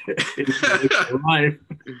 It's life.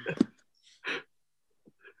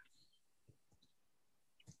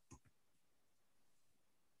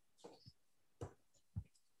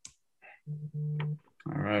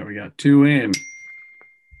 All right, we got 2 in.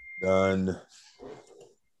 Done.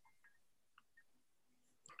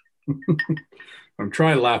 I'm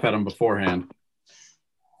trying to laugh at him beforehand.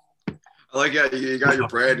 I like how you got your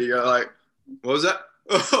brand. You got like, what was that?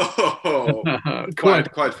 Oh,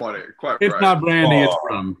 quite funny. Quite. It's right. not brandy. It's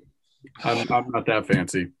rum. I'm not that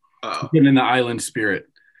fancy. Getting in the island spirit.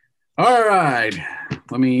 All right,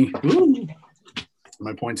 let me. Ooh,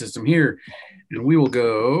 my point system here, and we will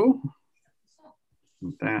go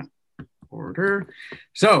with that order.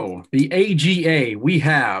 So the AGA, we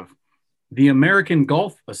have the American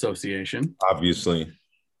Golf Association. Obviously.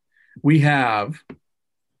 We have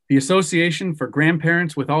the Association for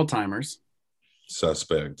Grandparents with Alzheimer's.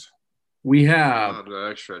 Suspect. We have the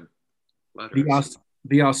extra letters.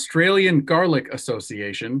 the Australian Garlic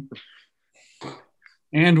Association.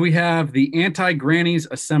 And we have the Anti-Grannies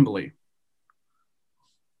Assembly.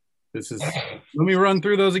 Let me run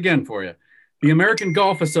through those again for you. The American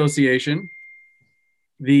Golf Association,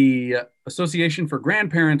 the Association for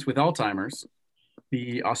Grandparents with Alzheimer's,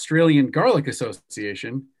 the Australian Garlic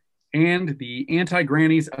Association, and the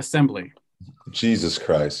Anti-Grannies Assembly. Jesus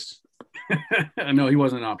Christ. No, he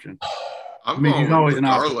wasn't an option. He's always an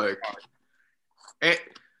garlic.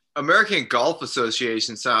 American Golf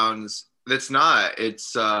Association sounds. That's not.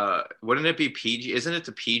 It's wouldn't it be PG? Isn't it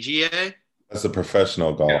the PGA? That's the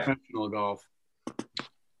professional golf. Professional golf.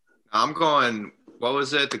 I'm going. What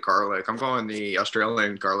was it? The garlic. I'm going the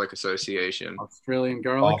Australian Garlic Association. Australian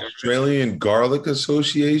Garlic. Australian Garlic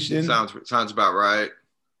Association. Sounds about right.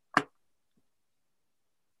 I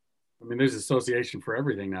mean, there's association for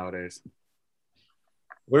everything nowadays.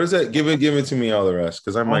 What is that? Give it to me, all the rest,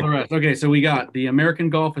 because I might. All the rest. Okay, so we got the American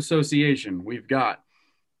Golf Association. We've got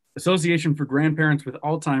Association for Grandparents with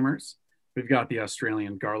Alzheimer's. We've got the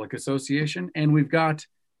Australian Garlic Association, and we've got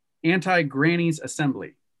Anti-Grannies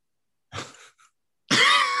Assembly.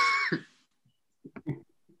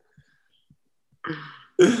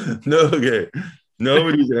 No, okay.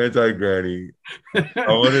 Nobody's anti-granny. I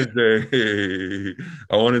want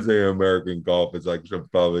to say American Golf is like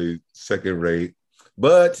probably second rate,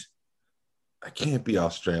 but I can't be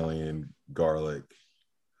Australian Garlic.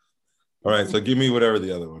 All right, so give me whatever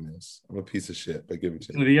the other one is. I'm a piece of shit, but give it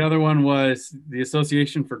to me. So the other one was the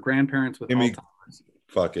Association for Grandparents with Alzheimer's.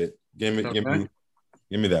 Fuck it. Give me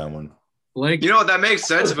that one. Blake? You know, that makes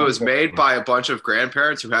sense if it was made by a bunch of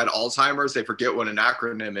grandparents who had Alzheimer's. They forget what an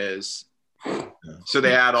acronym is. Yeah. So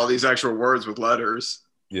they add all these extra words with letters.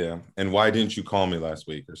 Yeah. And why didn't you call me last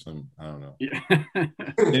week or something? I don't know.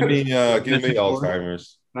 Yeah. give me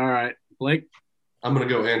Alzheimer's. All right. Blake? I'm going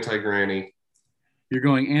to go anti-granny. You're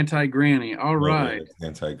going anti-granny. All right.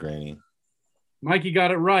 Anti-granny. Mikey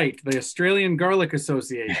got it right. The Australian Garlic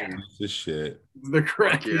Association. This shit. The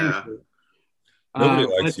correct answer. Nobody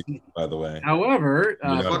likes you, by the way. However,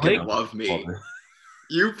 you fucking love me.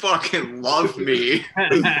 You fucking love me.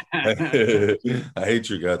 I hate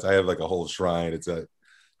your guts. I have like a whole shrine. It's a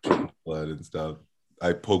blood and stuff.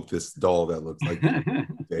 I poke this doll that looks like.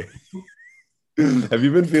 Okay. Have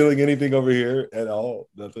you been feeling anything over here at all?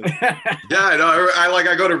 Nothing. Yeah, I know.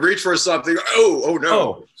 I go to reach for something. Oh no.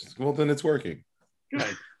 Oh, well then it's working.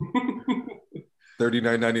 Good.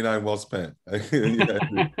 $39.99 well spent. I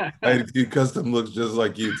had a few custom looks just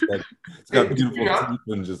like you. It's got beautiful teeth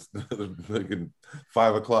and just like a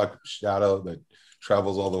 5 o'clock shadow that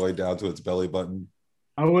travels all the way down to its belly button.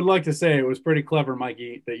 I would like to say it was pretty clever,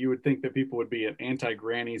 Mikey, that you would think that people would be an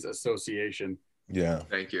Anti-Grannies Association. Yeah.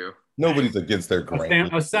 Thank you. Nobody's against their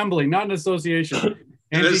granny. Assembly, not an association.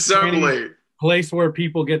 An assembly. Place where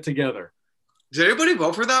people get together. Did anybody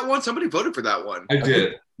vote for that one? Somebody voted for that one. I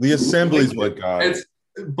did. The assembly's what got it.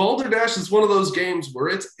 Balderdash is one of those games where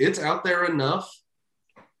it's out there enough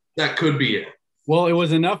that could be it. Well, it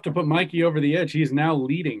was enough to put Mikey over the edge. He's now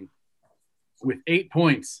leading with 8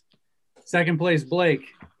 points. Second place, Blake.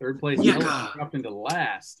 Third place, Ellen, dropped into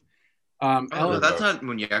last. No, that's not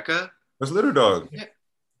Muñeca. That's Little Dog. Yeah.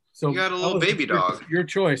 So you got a little baby dog. Your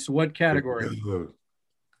choice. What category?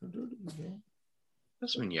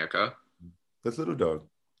 That's Muñeca. That's Little Dog.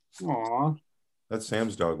 Aw. That's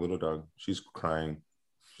Sam's dog, Little Dog. She's crying.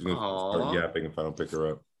 She's gonna start yapping if I don't pick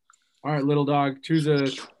her up. All right, Little Dog. Choose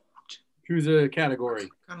a category.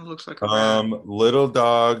 Kind of looks like a Little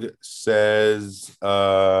Dog says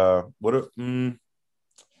give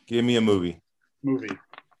me a movie.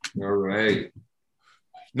 All right.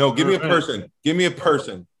 No, give me a person. Give me a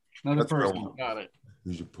person. Another person. Got it.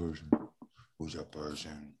 Who's your person? Who's your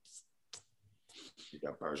person? You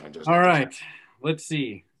got person. All right. Let's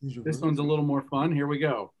see. This one's a little more fun. Here we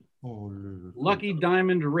go. Lucky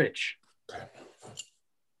Diamond Rich.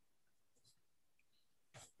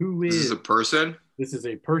 Who is this? Is a person? This is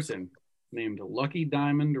a person named Lucky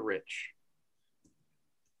Diamond Rich.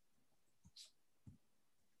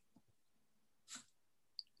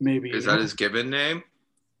 Maybe. Is that his given name?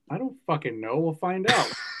 I don't fucking know. We'll find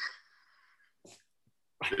out.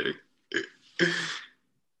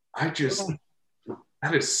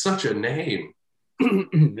 That is such a name.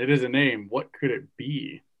 It is a name. What could it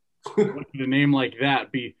be? What could a name like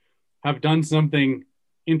that be? Have done something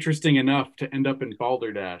interesting enough to end up in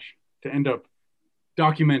Balderdash, to end up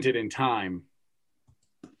documented in time.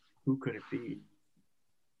 Who could it be?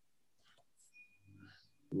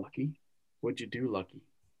 Lucky? What'd you do, Lucky?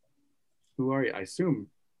 Who are you? I assume,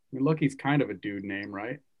 I mean, Lucky's kind of a dude name,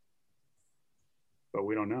 right? But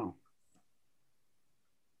we don't know.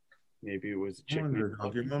 Maybe it was a chick.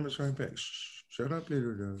 Your mama's right back. Shh, shut up,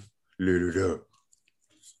 little dog. Little dog.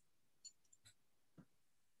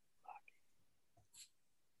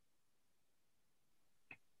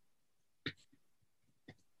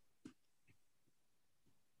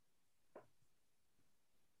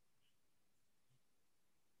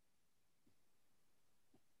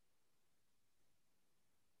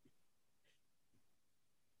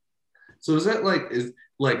 So is that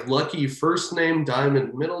like Lucky first name,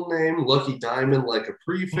 Diamond middle name, Lucky Diamond like a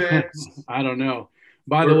prefix? I don't know.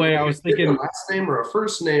 By the way, I was thinking a last name or a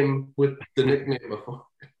first name with the nickname before.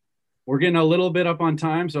 We're getting a little bit up on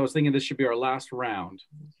time, so I was thinking this should be our last round.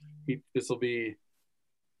 This will be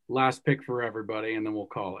last pick for everybody, and then we'll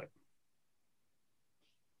call it.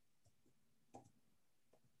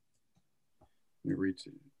 Let me read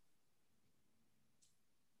to you.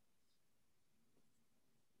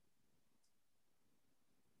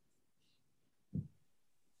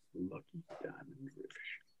 Lucky Diamond Rich.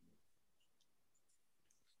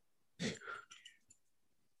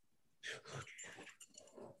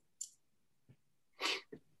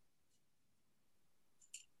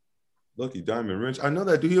 Lucky Diamond Rich. I know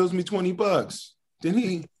that dude. He owes me $20. Didn't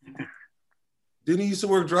he? Didn't he used to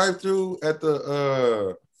work drive-through at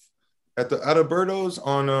the Adalberto's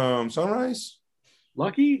on Sunrise?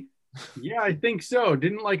 Lucky? Yeah, I think so.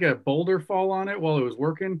 Didn't like a boulder fall on it while it was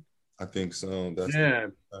working? I think so.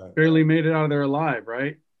 Barely made it out of there alive,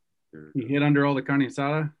 right? He hid under all the carne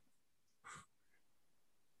asada.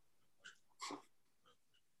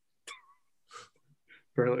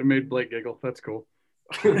 Barely made Blake giggle. That's cool.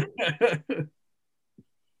 I'm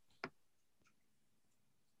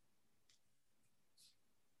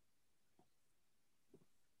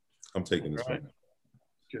taking this right. one.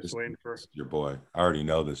 Just waiting for your boy. I already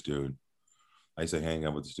know this dude. I used to hang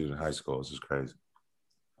out with this dude in high school. This is crazy.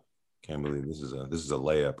 Can't believe this is a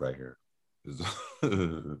layup right here. You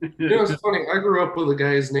know, it's funny. I grew up with a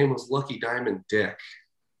guy. His name was Lucky Diamond Dick.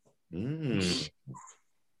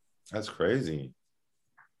 That's crazy.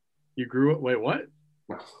 You grew up. Wait, what?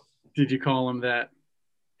 Did you call him that?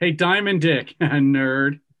 Hey, Diamond Dick,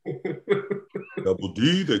 nerd. Double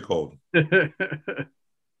D, they called him.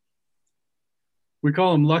 We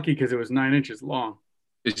call him Lucky because it was 9 inches long.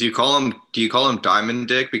 Do you call him Diamond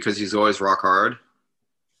Dick because he's always rock hard?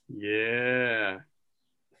 Yeah.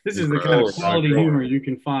 This is the kind of quality humor you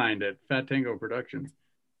can find at Fat Tango Productions.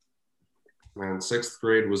 Man, 6th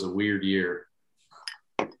grade was a weird year.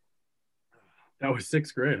 That was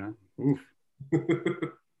 6th grade, huh? Oof.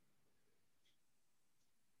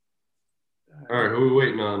 All right, who are we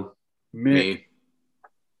waiting on? Me.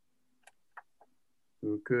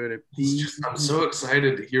 Who could it be? I'm so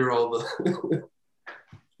excited to hear all the.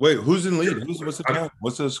 Wait, who's in lead? What's the count?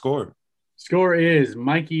 What's the score? Score is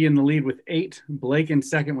Mikey in the lead with 8, Blake in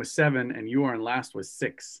second with 7, and you are in last with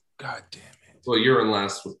 6. God damn it. Well, you're in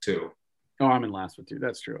last with 2. Oh, I'm in last with 2.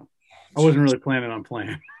 That's true. I wasn't really planning on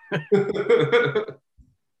playing.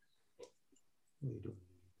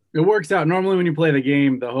 It works out. Normally when you play the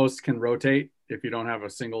game, the host can rotate if you don't have a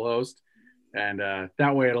single host. And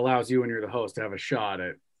that way it allows you, when you're the host, to have a shot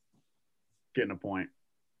at getting a point.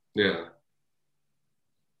 Yeah.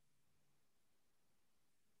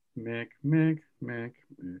 Mick.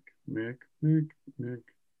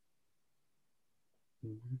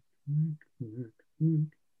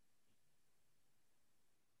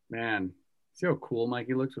 Man, see how cool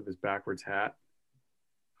Mikey looks with his backwards hat?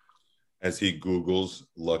 As he Googles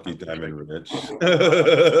Lucky Diamond Rich. He's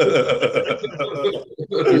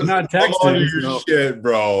not texting. I'm on your shit,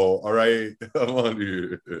 bro. All right. I'm on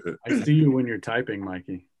you. I see you when you're typing,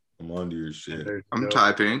 Mikey. I'm on to your shit. I'm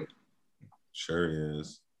typing. Sure he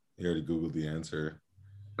is. He already Googled the answer.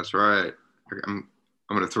 That's right. I'm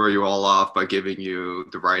going to throw you all off by giving you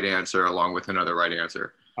the right answer along with another right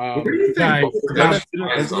answer. Guys,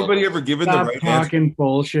 has anybody ever given the right answer? Talking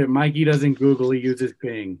bullshit. Mikey doesn't Google. He uses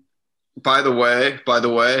Bing. By the way,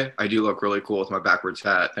 I do look really cool with my backwards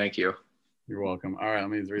hat. Thank you. You're welcome. All right,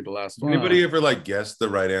 let me just read the last one. Anybody ever guess the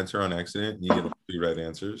right answer on accident and you get 3 right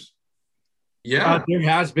answers? Yeah. There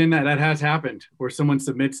has been that has happened where someone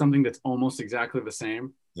submits something that's almost exactly the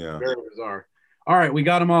same. Yeah. Very bizarre. All right, we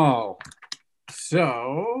got them all.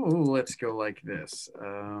 So let's go like this.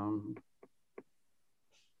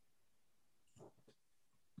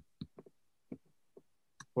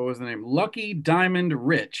 What was the name? Lucky Diamond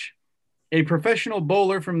Rich. A professional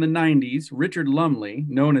bowler from the 90s, Richard Lumley,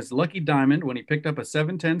 known as Lucky Diamond when he picked up a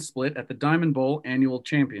 7-10 split at the Diamond Bowl Annual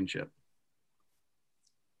Championship.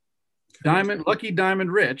 Lucky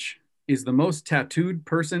Diamond Rich is the most tattooed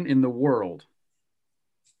person in the world.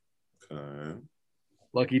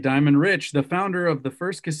 Lucky Diamond Rich, the founder of the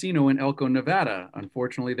first casino in Elko, Nevada.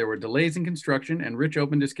 Unfortunately, there were delays in construction, and Rich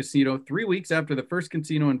opened his casino 3 weeks after the first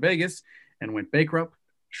casino in Vegas and went bankrupt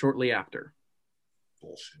shortly after.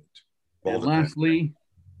 Bullshit. And lastly,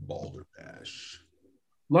 Balderdash.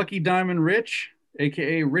 Lucky Diamond Rich,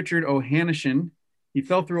 aka Richard O'Hannishan, he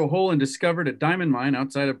fell through a hole and discovered a diamond mine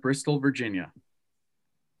outside of Bristol, Virginia.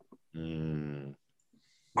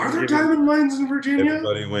 Are there diamond mines in Virginia?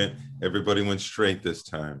 Everybody went straight this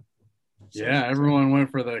time. Yeah, everyone went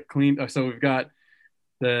for the clean. So we've got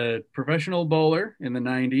the professional bowler in the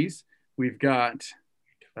 90s. We've got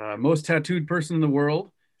most tattooed person in the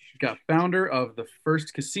world. We've got founder of the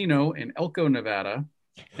first casino in Elko, Nevada.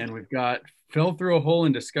 And we've got fell through a hole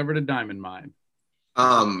and discovered a diamond mine.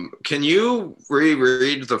 Can you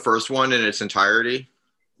reread the first one in its entirety?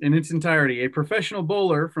 In its entirety, a professional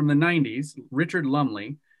bowler from the 90s, Richard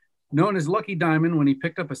Lumley, known as Lucky Diamond when he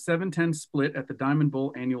picked up a 7-10 split at the Diamond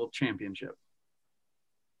Bowl Annual Championship.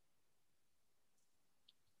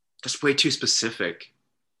 That's way too specific.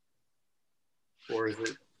 Or is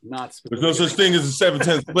it not specific? There's no such thing as a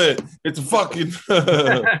 7-10 split. It's a fucking.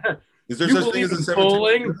 Is there such thing as a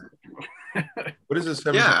 7-10? What is a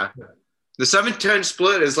 7-10? Yeah. The 7-10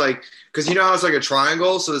 split is like, because you know how it's like a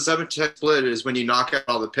triangle? So the 7-10 split is when you knock out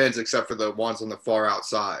all the pins except for the ones on the far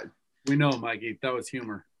outside. We know, Mikey. That was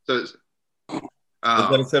humor. So, is that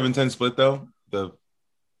a 7-10 split, though? The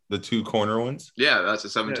two corner ones? Yeah, that's a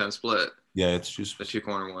 7-10 split. Yeah, it's just the two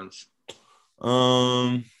corner ones.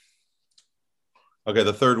 Okay,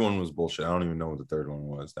 the third one was bullshit. I don't even know what the third one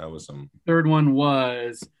was. That was some. Third one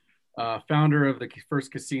was founder of the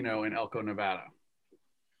first casino in Elko, Nevada.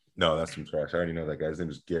 No, that's some trash. I already know that guy's name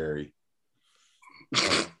is Gary.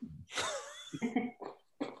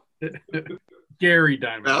 Gary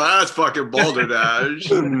Diamond. Now that's fucking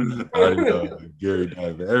Balderdash. I already know Gary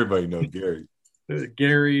Diamond. Everybody know Gary.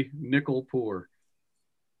 Gary Nickel Poor.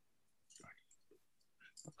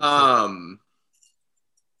 I'm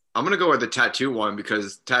gonna go with the tattoo one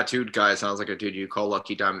because tattooed guy sounds like a dude you call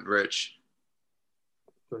Lucky Diamond Rich.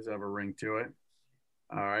 Does have a ring to it.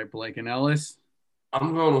 All right, Blake and Ellis.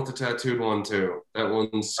 I'm going with the tattooed one too. That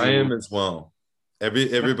one's. I am as well.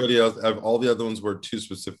 Everybody else, all the other ones were too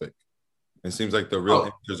specific. It seems like the real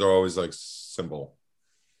answers are always like simple.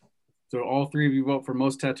 So all three of you vote for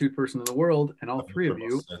most tattooed person in the world, and all three of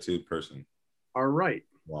you tattooed person are right.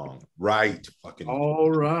 Wrong. Right. Fucking. All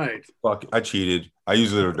right. Fuck. I cheated. I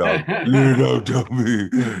used little dog. Little dog me.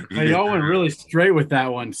 Hey, y'all went really straight with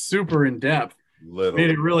that one. Super in depth. Made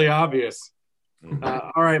it really obvious. Mm-hmm.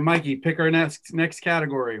 All right, Mikey, pick our next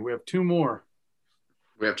category. We have two more.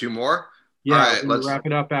 We have two more? Yeah, all right, let's wrap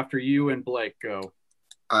it up after you and Blake go.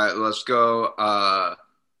 All right, let's go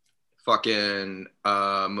fucking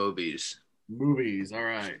movies. Movies, all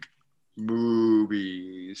right.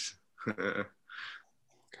 Movies. God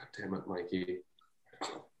damn it, Mikey.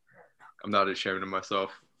 I'm not ashamed of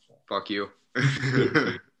myself. Fuck you.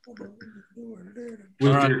 With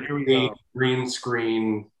right, your here we go. green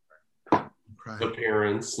screen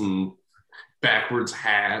appearance and backwards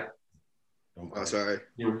hat. Oh, sorry.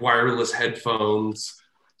 Your wireless headphones.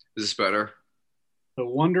 Is this better? The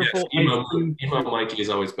wonderful emo Mikey is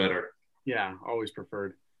always better. Yeah, always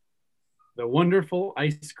preferred. The wonderful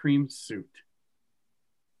ice cream suit.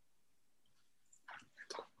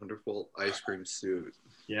 Wonderful ice cream suit.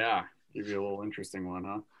 Yeah, give you a little interesting one,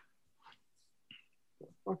 huh? A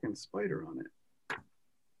fucking spider on it.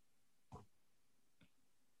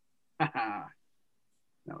 Haha.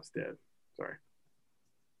 Now it's dead. Sorry.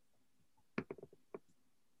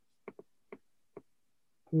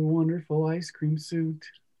 The wonderful ice cream suit.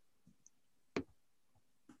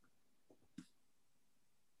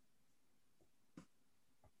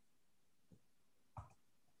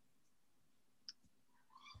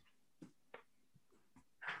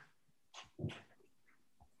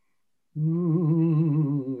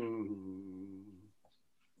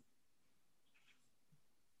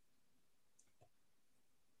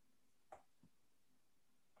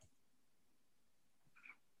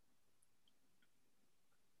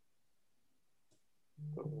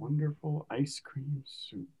 The wonderful ice cream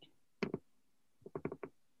suit.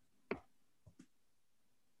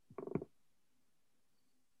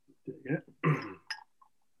 Dig it.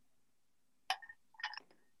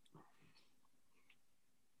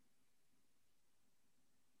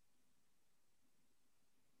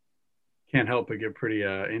 Can't help but get pretty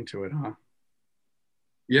into it, huh?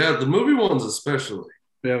 Yeah, the movie ones especially.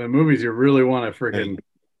 Yeah, the movies you really want to freaking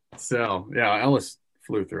sell. Yeah, Ellis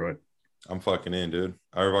flew through it. I'm fucking in, dude.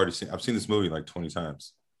 I've seen this movie like 20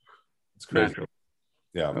 times. It's crazy. Natural.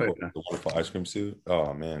 Yeah, Oh, yeah. The Wonderful Ice Cream Suit.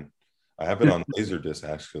 Oh man, I have it on Laserdisc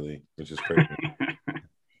actually, which is crazy.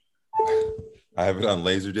 I have it on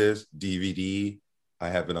Laserdisc, DVD. I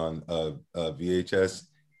have it on VHS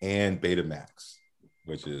and Betamax,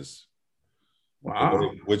 which is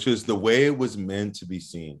Wow. which is the way it was meant to be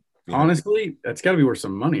seen. Honestly, that's got to be worth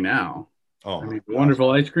some money now. Oh, I mean, Wonderful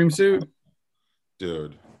Ice Cream Suit.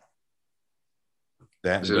 dude.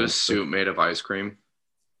 That Is it a suit made of ice cream?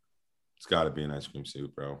 It's got to be an ice cream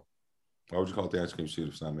suit, bro. Why would you call it the ice cream suit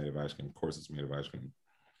if it's not made of ice cream? Of course, it's made of ice cream.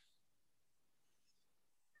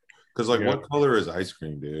 Because, like, what color is ice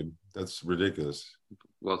cream, dude? That's ridiculous.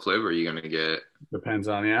 What flavor are you gonna get? Depends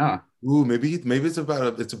on Ooh, maybe it's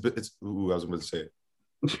about ooh, I was going to say it.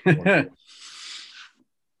 yeah.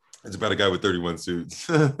 It's about a guy with 31 suits.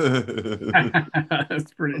 That's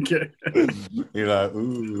pretty good. You're like,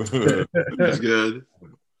 ooh. That's good.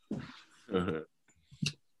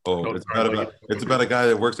 Oh, it's about a guy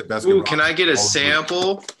that works at basketball. Ooh, can I get a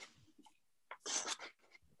sample?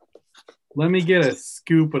 Let me get a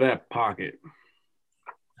scoop of that pocket.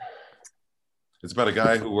 It's about a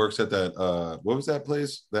guy who works at that what was that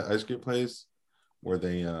place? That ice cream place where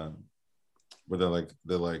they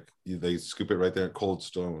they scoop it right there at Cold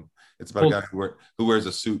Stone. It's about a guy who wears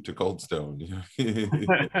a suit to Cold Stone, you know?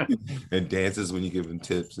 And dances when you give him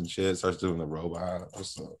tips and shit. Starts doing the robot.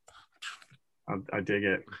 I dig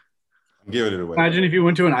it. I'm giving it away. Imagine if you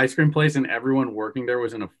went to an ice cream place and everyone working there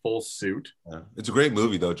was in a full suit. Yeah. It's a great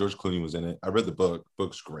movie though. George Clooney was in it. I read the book.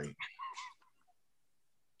 Book's great.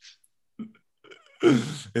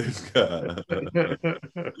 It's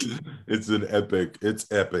an epic. It's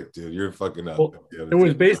epic, dude. You're fucking up. Well, it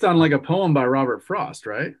was based on like a poem by Robert Frost,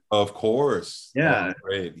 right? Of course. Yeah. Oh,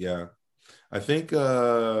 great. Yeah. I think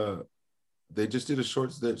they just did a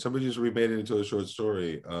short. Somebody just remade it into a short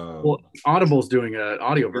story. Well, Audible's doing an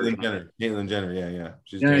audio version. Caitlyn Jenner. Yeah.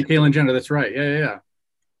 Caitlyn Jenner. That's right. Yeah.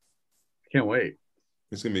 Can't wait.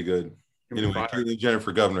 It's gonna be good. Anyway, Caitlyn Jenner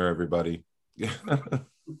for governor, everybody.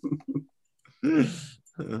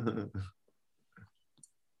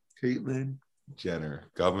 Caitlyn Jenner,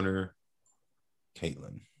 Governor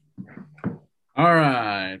Caitlyn. All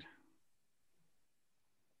right.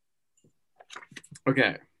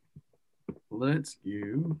 Okay. Let's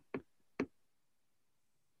do.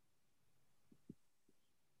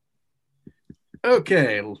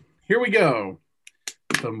 Okay, here we go.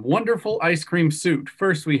 Some Wonderful Ice Cream Suit.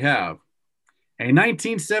 First, we have a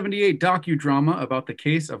 1978 docudrama about the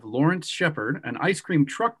case of Lawrence Shepard, an ice cream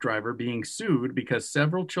truck driver being sued because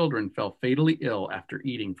several children fell fatally ill after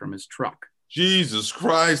eating from his truck. Jesus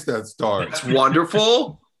Christ, that's dark. That's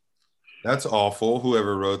wonderful. That's awful.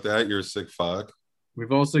 Whoever wrote that, you're a sick fuck.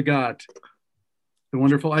 We've also got The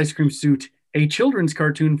Wonderful Ice Cream Suit, a children's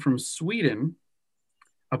cartoon from Sweden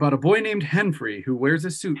about a boy named Henfrey who wears a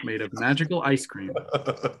suit made of magical ice cream. What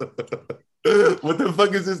the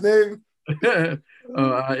fuck is his name?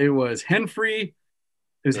 It was Henfrey.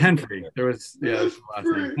 It was Henfrey. There was his last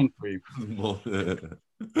name, Henfrey.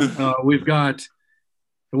 We've got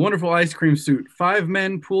The Wonderful Ice Cream Suit. 5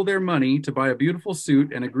 men pool their money to buy a beautiful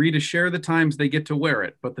suit and agree to share the times they get to wear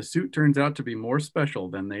it, but the suit turns out to be more special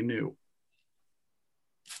than they knew.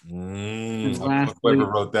 Whoever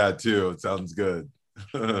wrote that too. It sounds good.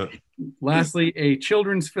 Lastly, a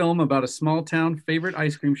children's film about a small town favorite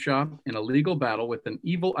ice cream shop in a legal battle with an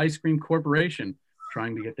evil ice cream corporation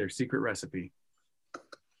trying to get their secret recipe.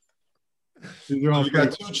 We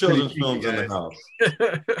got 2 children's films in the house.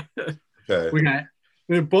 Okay.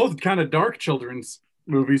 They're both kind of dark children's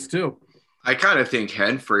movies too. I kind of think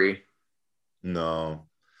Henfrey. No.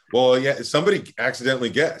 Well, yeah, somebody accidentally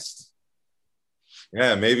guessed.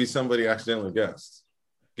 Yeah, maybe somebody accidentally guessed.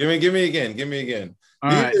 Give me again.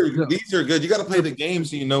 These are good. You got to play the game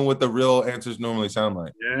so you know what the real answers normally sound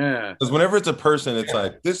like. Yeah. Because whenever it's a person, it's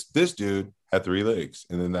like this dude had 3 legs,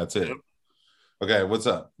 and then that's it. Yep. Okay, what's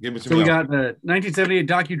up? Give me some. So we got the 1978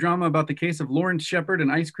 docudrama about the case of Lawrence Shepard, an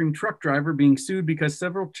ice cream truck driver, being sued because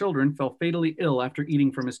several children fell fatally ill after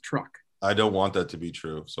eating from his truck. I don't want that to be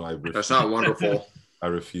true, so I refuse. That's not wonderful. I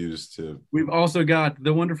refuse to. We've also got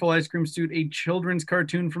The Wonderful Ice Cream Suit, a children's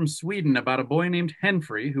cartoon from Sweden about a boy named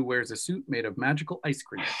Henfrey who wears a suit made of magical ice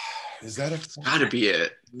cream. Is that It's gotta be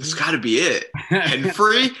it. It's gotta be it.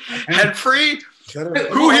 Henfrey? Henfrey?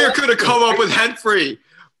 Who here could have come up with Henfrey?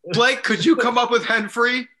 Blake, could you come up with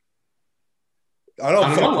Henfrey? I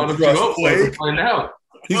don't know. Why don't you go for it? Find out.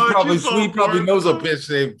 He's Oh, probably she's so he probably knows a bored. bitch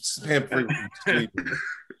named Humphrey from Sweden.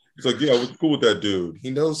 He's like, yeah, what's cool with that dude? He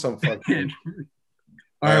knows some fucking.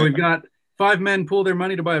 All right, we've got 5 men pool their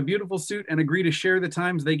money to buy a beautiful suit and agree to share the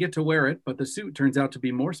times they get to wear it, but the suit turns out to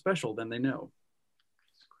be more special than they know.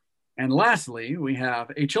 And lastly, we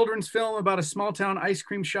have a children's film about a small town ice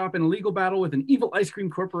cream shop in a legal battle with an evil ice cream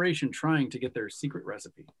corporation trying to get their secret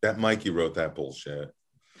recipe. That Mikey wrote that bullshit.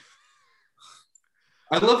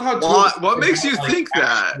 I love how What makes you think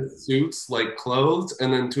that? suits like clothes,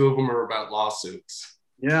 and then 2 of them are about lawsuits.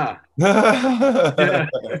 Yeah. yeah. Yeah.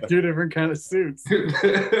 2 different kind of suits.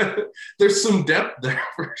 There's some depth there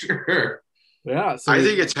for sure. Yeah. So I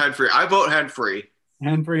think it's head free. I vote head free.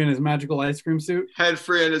 Henfrey in his magical ice cream suit. Head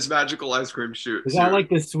free in his magical ice cream shoot. Is that like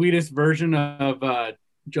the sweetest version of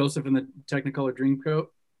Joseph in the Technicolor Dreamcoat?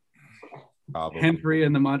 Henfrey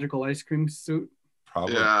in the magical ice cream suit?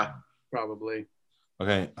 Probably. Yeah. Probably.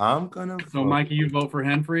 Okay, I'm gonna. So, Mikey, you vote for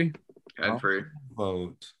Henfrey? Head free.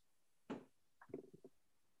 Vote.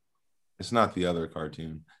 It's not the other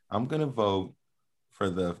cartoon. I'm gonna vote for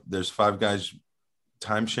the. There's 5 guys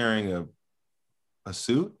time sharing a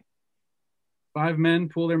suit. 5 men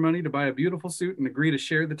pool their money to buy a beautiful suit and agree to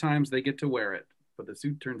share the times they get to wear it. But the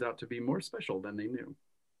suit turns out to be more special than they knew.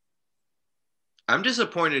 I'm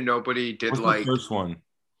disappointed nobody did What's like the first one?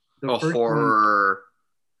 The a first horror.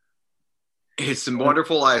 It's a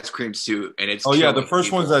wonderful ice cream suit, and it's. Oh yeah, the killing first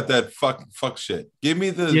people. one's that fuck shit. Give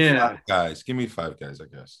me the 5 guys. Give me 5 guys, I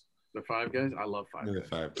guess. The 5 guys? I love 5 Give me guys.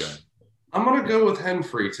 the 5 guys. I'm gonna go with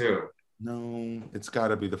Henfrey too. No, it's got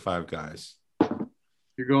to be the 5 guys.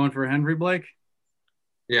 You're going for Henry Blake?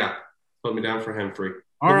 Yeah, put me down for Henfrey.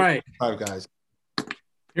 All right. 5 guys.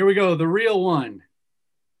 Here we go. The real one.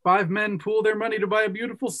 5 men pool their money to buy a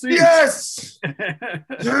beautiful suit. Yes. I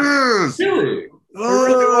Yes. Really?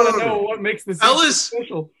 really want to know what makes this Ellis!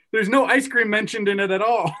 special. There's no ice cream mentioned in it at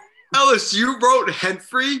all. Ellis, you wrote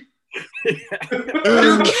Henfrey? You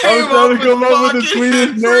I was came trying to come up with the fucking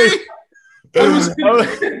sweetest Henfrey?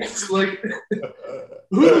 name. It's like,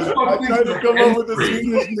 who the fuck I tried to come up with the Henfrey?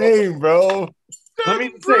 sweetest name, bro. Let me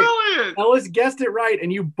That's say, brilliant. Ellis guessed it right,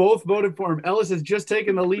 and you both voted for him. Ellis has just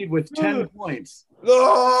taken the lead with 10 points.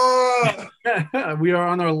 Oh. We are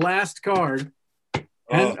on our last card.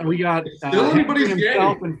 And we got Still anybody's Henry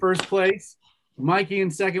himself game. in first place, Mikey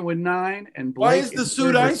in second with 9, and Blake Why is in the third suit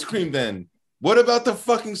with- ice cream then? What about the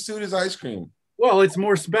fucking suit is ice cream? Well, it's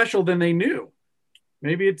more special than they knew.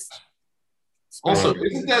 Maybe it's Also,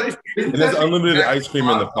 isn't that It has unlimited ice cream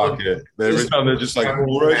in the pocket. Every time they're just like,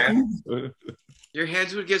 more ice cream? Your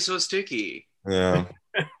hands would get so sticky. Yeah.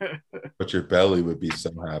 But your belly would be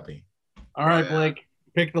so happy. all right, Yeah. Blake.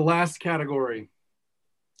 Pick the last category.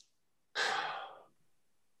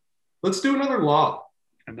 Let's do another law.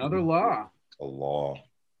 Another law. A law.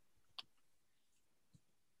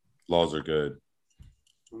 Laws are good.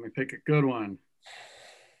 Let me pick a good one.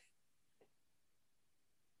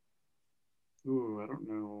 Ooh, I don't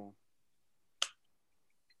know.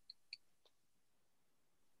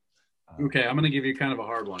 Okay, I'm going to give you kind of a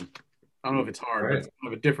hard one. I don't know if it's hard, but it's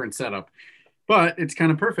kind of a different setup. But it's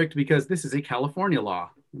kind of perfect because this is a California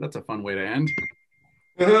law. That's a fun way to end.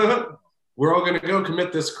 We're all going to go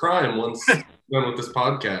commit this crime once done with this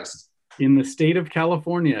podcast. In the state of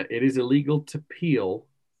California, it is illegal to peel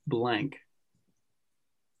blank.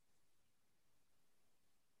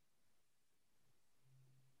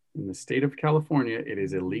 In the state of California, it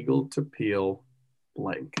is illegal to peel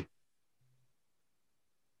blank.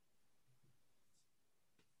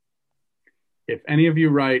 If any of you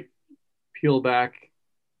write peel back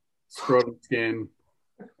scrotum skin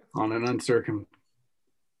on an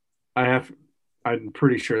I'm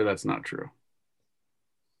pretty sure that's not true.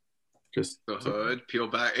 Just The hood, peel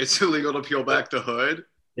back. It's illegal to peel back the hood.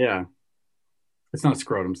 yeah. It's not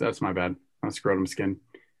scrotums. That's my bad. Not scrotum skin.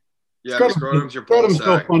 Yeah, scrotum's your ball Scrotum's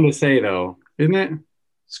so sack. fun to say though, isn't it?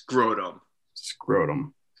 Scrotum.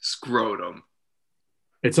 Scrotum. Scrotum.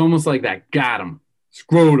 It's almost like that. Got him.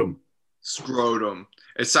 Scrotum. Scrotum.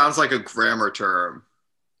 It sounds like a grammar term.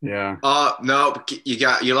 Yeah. No,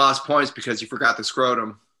 you lost points because you forgot the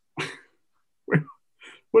scrotum.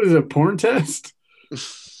 What is it? Porn test?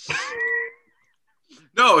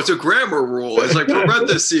 No, it's a grammar rule. It's like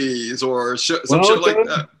parentheses or some shit like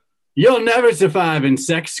that. You'll never survive in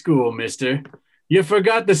sex school, mister. You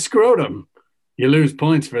forgot the scrotum. You lose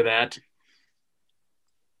points for that.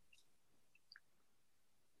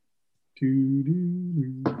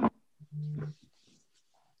 Doo-doo-doo.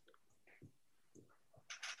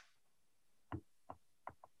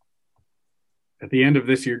 At the end of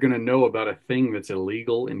this, you're going to know about a thing that's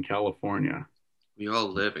illegal in California. We all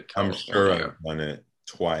live in I'm California. sure I've done it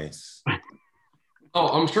twice. Oh,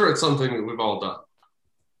 I'm sure it's something that we've all done.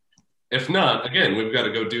 If not, again, we've got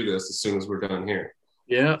to go do this as soon as we're done here.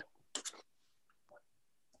 Yeah.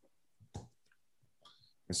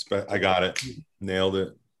 I got it. Nailed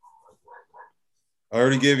it. I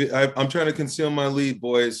already gave you. I'm trying to conceal my lead,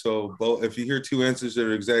 boys. So if you hear two answers that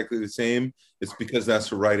are exactly the same, it's because that's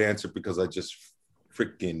the right answer because I just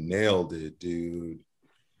freaking nailed it, dude.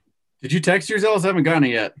 Did you text yours, Ellis? I haven't gotten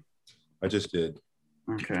it yet. I just did.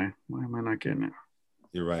 Okay. Why am I not getting it?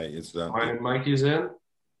 You're right. It's that. Mine and Mikey's in.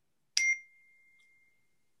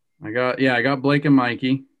 I got Blake and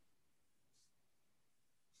Mikey.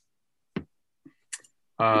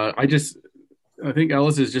 I think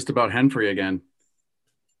Ellis is just about Henfrey again.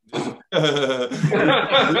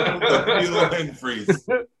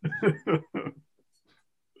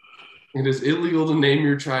 It is illegal to name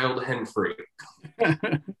your child Henfrey.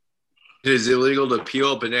 It is illegal to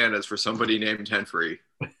peel bananas for somebody named Henfrey.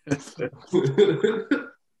 It's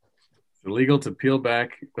illegal to peel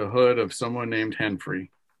back the hood of someone named Henfrey.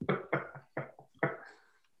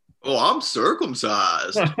 Oh, I'm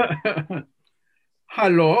circumcised.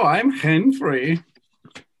 Hello, I'm Henfrey.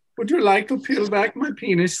 Would you like to peel back my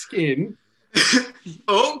penis skin?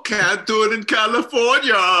 Oh, can't do it in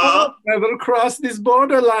California. Oh, I will cross this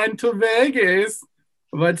borderline to Vegas,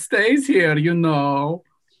 but stays here, you know.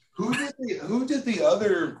 Who did the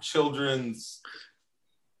other children's?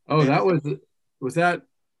 Oh, that was that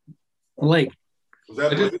Blake? Was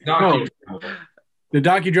that Blake? No, the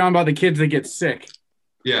docudrama about the kids that get sick.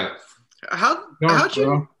 Yeah. How'd you?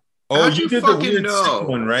 Bro. Oh, How'd you you did the fucking weird know? sick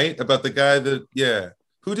one, right? About the guy that, yeah.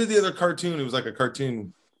 Who did the other cartoon? It was like a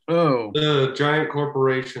cartoon. Oh, The giant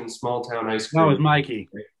corporation, small town ice cream. that was Mikey.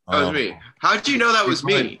 That was me. How'd you know that was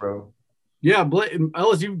me? Bro. Yeah, Blake,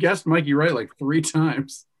 Ellis, you've guessed Mikey right like 3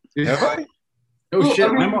 times. Have I? Oh Well, shit,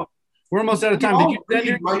 I mean, we're almost out of time. Did you send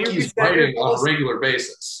your, Mikey's writing on a regular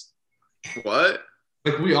basis. What?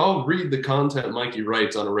 Like we all read the content Mikey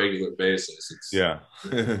writes on a regular basis. It's, Yeah.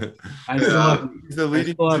 I still He's the I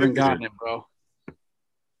leading still haven't contributor. gotten it, bro.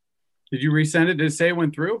 Did you resend it? Did it say it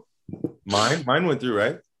went through? Mine went through,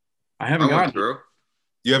 right? I I haven't went gotten it. through.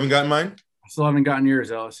 You haven't gotten mine? I still haven't gotten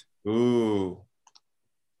yours, Ellis. Ooh.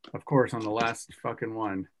 Of course, on the last fucking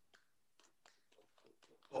one.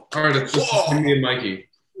 all right, it's just me and Mikey.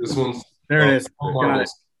 This one's There it is. all Got it.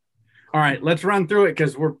 marbles. All right, let's run through it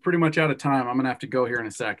because we're pretty much out of time. I'm going to have to go here in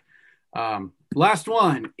a sec. Last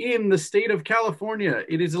one. In the state of California,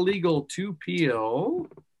 it is illegal to peel.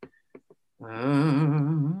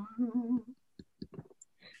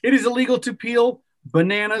 It is illegal to peel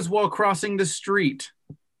bananas while crossing the street.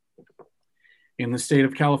 In the state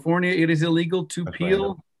of California, it is illegal to That's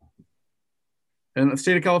peel. In the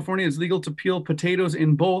state of California, it's legal to peel potatoes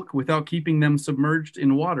in bulk without keeping them submerged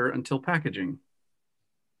in water until packaging.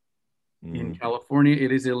 In California,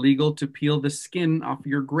 it is illegal to peel the skin off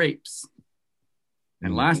your grapes.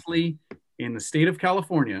 And lastly, in the state of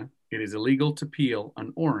California, it is illegal to peel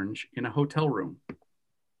an orange in a hotel room.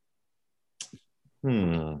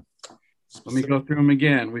 Let me go through them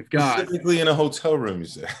again. We've got Specifically in a hotel room, you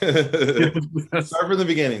say. Start from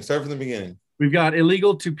the beginning. We've got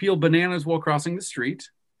illegal to peel bananas while crossing the street.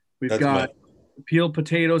 We've That's got peel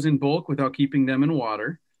potatoes in bulk without keeping them in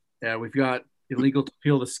water. We've got illegal to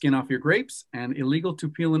peel the skin off your grapes and illegal to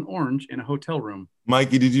peel an orange in a hotel room.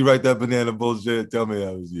 Mikey, did you write that banana bullshit? Tell me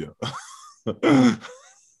that was you.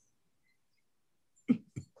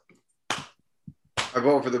 I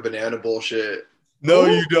vote for the banana bullshit. No,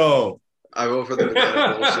 you don't. I vote for the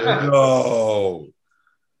banana bullshit. No.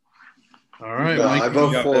 All right. No, Mike, I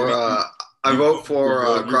vote for. I vote for.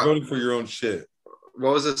 You're voting for your own shit.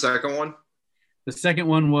 What was the second one? the second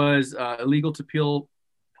one was illegal to peel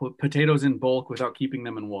potatoes in bulk without keeping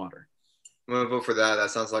them in water. I'm gonna vote for that. That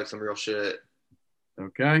sounds like some real shit.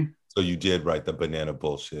 Okay. So you did write the banana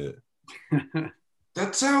bullshit.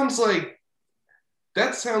 That sounds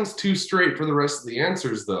too straight for the rest of the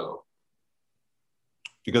answers, though.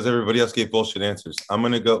 Because everybody else gave bullshit answers. I'm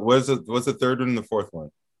gonna go. What's the third one and the fourth one?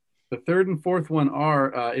 The third and fourth one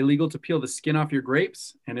are illegal to peel the skin off your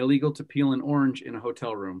grapes and illegal to peel an orange in a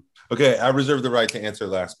hotel room. Okay, I reserve the right to answer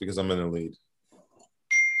last because I'm in the lead.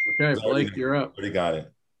 Okay, Blake, you're up. Already got it.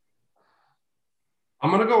 I'm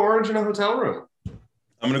gonna go orange in a hotel room.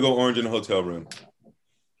 I'm gonna go orange in a hotel room.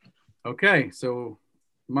 Okay, so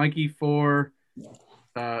Mikey for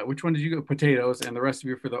which one did you go? Potatoes, and the rest of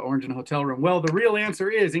you for the orange in a hotel room. Well, the real answer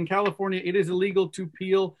is in California, it is illegal to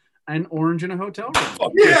peel an orange in a hotel room.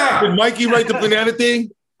 Oh, yeah! Did Mikey write the banana thing?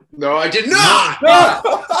 No, I did not.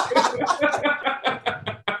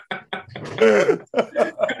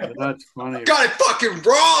 That's funny. Got it fucking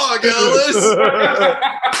wrong, Ellis.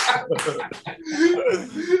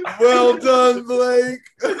 Well done, Blake.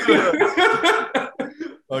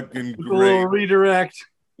 Fucking A little great. redirect.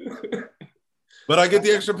 But I get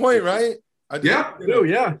the extra point, right? I did. Yeah. Oh,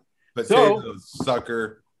 yeah. Potatoes,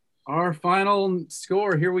 sucker. Our final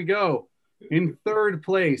score. Here we go. In third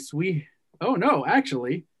place, oh no,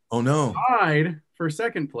 actually, Oh no. tied for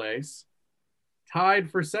second place. Tied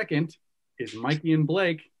for second is Mikey and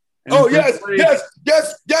Blake. And Oh in yes, first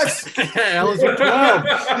place- yes. Ellis with 12.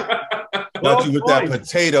 Got you with that points.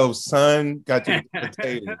 potato, son. Got you with the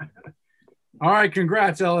potato. All right,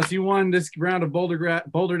 congrats, Ellis. You won this round of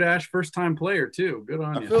Boulder Dash, first time player too. Good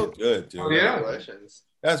on I you. feel good, dude. Oh, yeah. Congratulations.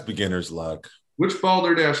 That's beginner's luck. Which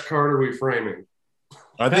Balderdash card are we framing?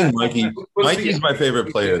 I think Mikey's What's my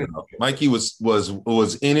favorite player. Though. Mikey was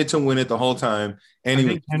in it to win it the whole time, and he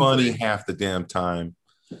was funny half the damn time.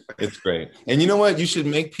 It's great. And you know what? You should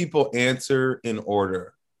make people answer in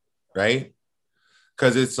order, right?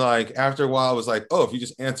 Because it's like after a while, it was like, oh, if you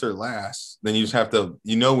just answer last, then you just have to,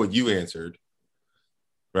 what you answered,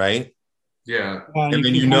 right? Yeah. And then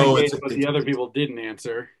can you kinda know gauge it's- what the other people didn't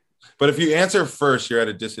answer. But if you answer first, you're at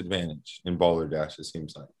a disadvantage in Baller Dash. It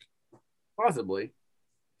seems like. Possibly.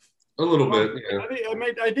 A little bit. Yeah.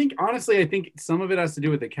 I think some of it has to do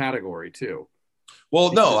with the category too.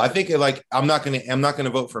 Well, no, I think I'm not gonna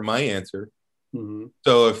vote for my answer. Mm-hmm.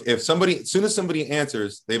 So if somebody, as soon as somebody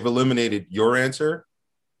answers, they've eliminated your answer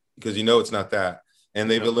because it's not that, and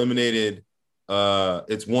they've eliminated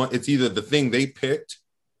it's either the thing they picked.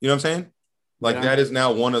 You know what I'm saying? Like that is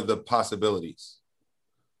now one of the possibilities.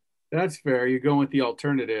 That's fair. You're going with the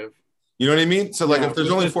alternative. You know what I mean? So if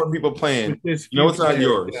there's only 4 people playing, it's not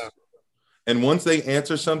yours. Yeah. And once they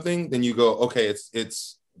answer something, then you go, okay,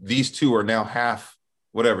 it's these two are now half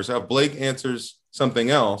whatever. So if Blake answers something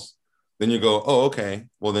else, then you go, oh, okay.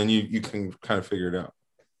 Well, then you can kind of figure it out.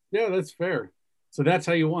 Yeah, that's fair. So that's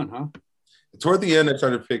how you won, huh? Toward the end, I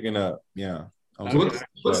started picking up. Yeah.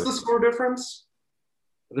 What's the score difference?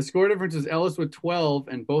 The score difference is Ellis with 12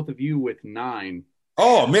 and both of you with 9.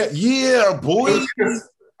 Oh, man. Yeah, boy.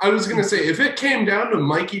 I was going to say, if it came down to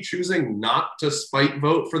Mikey choosing not to spite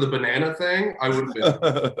vote for the banana thing, I would have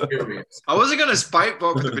been furious. I wasn't going to spite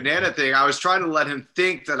vote for the banana thing. I was trying to let him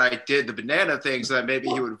think that I did the banana thing so that maybe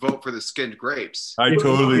he would vote for the skinned grapes. I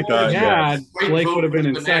totally thought, yeah. Spite Blake vote would have for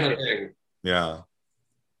been the in banana second. thing. Yeah.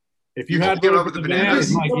 If you You had give voted up for the the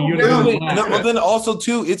bananas, bananas? Mikey, you'd have been No, last. well, then also,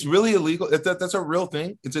 too, it's really illegal. That's a real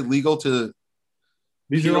thing. It's illegal to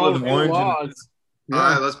These are peel all an real orange and- laws. All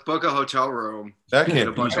right, let's book a hotel room. that Get a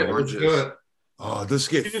can't bunch be. of All right, let's oranges. do it. Oh, let's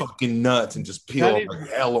get You just- fucking nuts and just peel That up is- like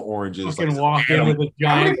hella oranges. Fucking Like, walk in with a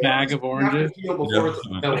giant bag of You have oranges. to feel before it's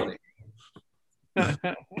a felony.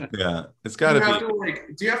 yeah, it's got to be.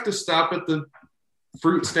 Do you have to stop at the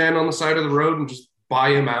fruit stand on the side of the road and just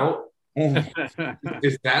buy them out?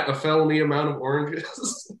 Is that a felony amount of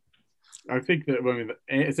oranges? I think that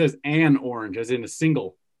it says an orange, as in a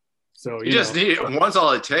single. So You just need one's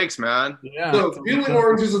all it takes, man. yeah. So peeling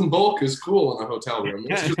oranges in bulk is cool in a hotel room.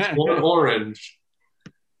 It's just one orange.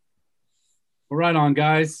 Well, right on,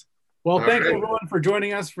 guys. Well, All thanks right. everyone for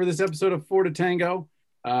joining us for this episode of Four to Tango.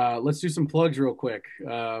 Let's do some plugs real quick.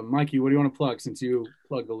 Mikey, what do you want to plug since you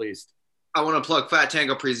plug the least? I want to plug Fat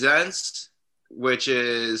Tango Presents, which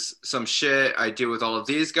is some shit I do with all of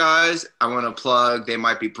these guys. I want to plug They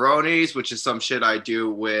Might Be Bronies, which is some shit I do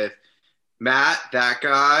with Matt, that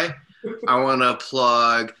guy. I want to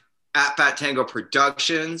plug at Fat Tango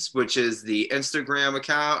Productions, which is the Instagram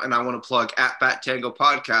account. And I want to plug at Fat Tango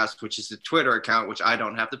Podcast, which is the Twitter account, which I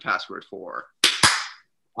don't have the password for.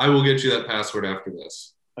 I will get you that password after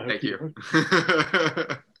this. I hope Thank you.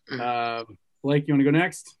 Blake, you want to go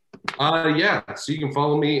next? Yeah. So you can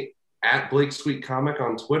follow me at Blake Sweet Comic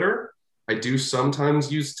on Twitter. I do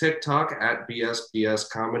sometimes use TikTok at BSBS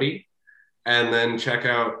Comedy. And then check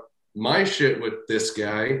out my shit with this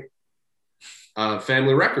guy,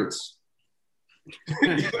 Family Records.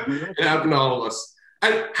 It happened to all of us.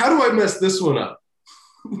 How do I mess this one up?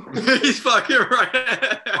 He's fucking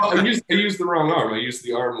right. Oh, I used the wrong arm. I used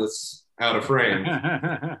the arm that's out of frame.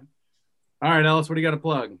 All right, Ellis, what do you got to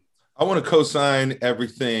plug? I want to co-sign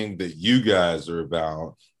everything that you guys are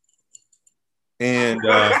about. And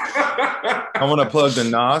I want to plug the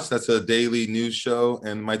NOS. That's a daily news show.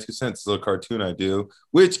 And My Two Cents is a cartoon I do,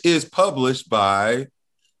 which is published by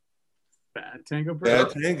Fat Tango Bad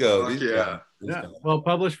Pro. Tango. Fuck These yeah. guys. Yeah, well,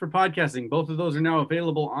 published for podcasting. Both of those are now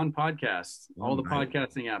available on podcasts. All the Nice.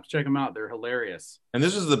 podcasting apps. Check them out. They're hilarious. And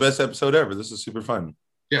this is the best episode ever. This is super fun.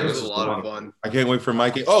 Yeah, This this is is a lot of fun. I can't wait for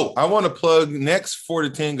Mikey. Oh, I want to plug next 4 to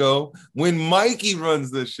Tango when Mikey runs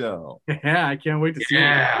the show. Yeah, I can't wait to see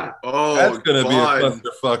Yeah. Oh, That's gonna be a fun.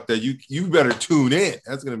 clusterfuck that you better tune in.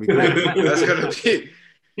 That's gonna be good. That's gonna be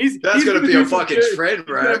He's gonna be do a some fucking shit. train He's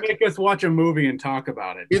gonna wreck. make us watch a movie and talk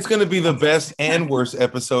about it. It's gonna be the best and worst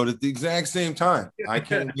episode at the exact same time. I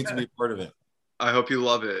can't wait to be a part of it. I hope you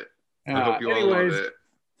love it. I hope you all anyways, love it.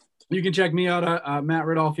 you can check me out at Matt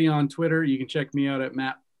Ridolfi on Twitter. You can check me out at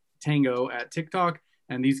Matt Tango at TikTok.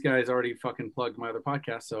 And these guys already fucking plugged my other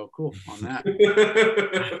podcast, so cool on that.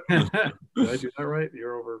 Did I do that right?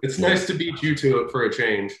 You're over. It's nice to beat you to it for a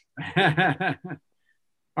change.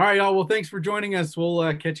 All right, y'all. Well, thanks for joining us.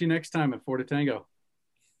 We'll catch you next time at 4 to Tango.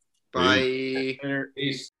 Bye. Later.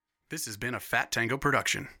 Peace. This has been a Fat Tango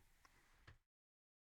production.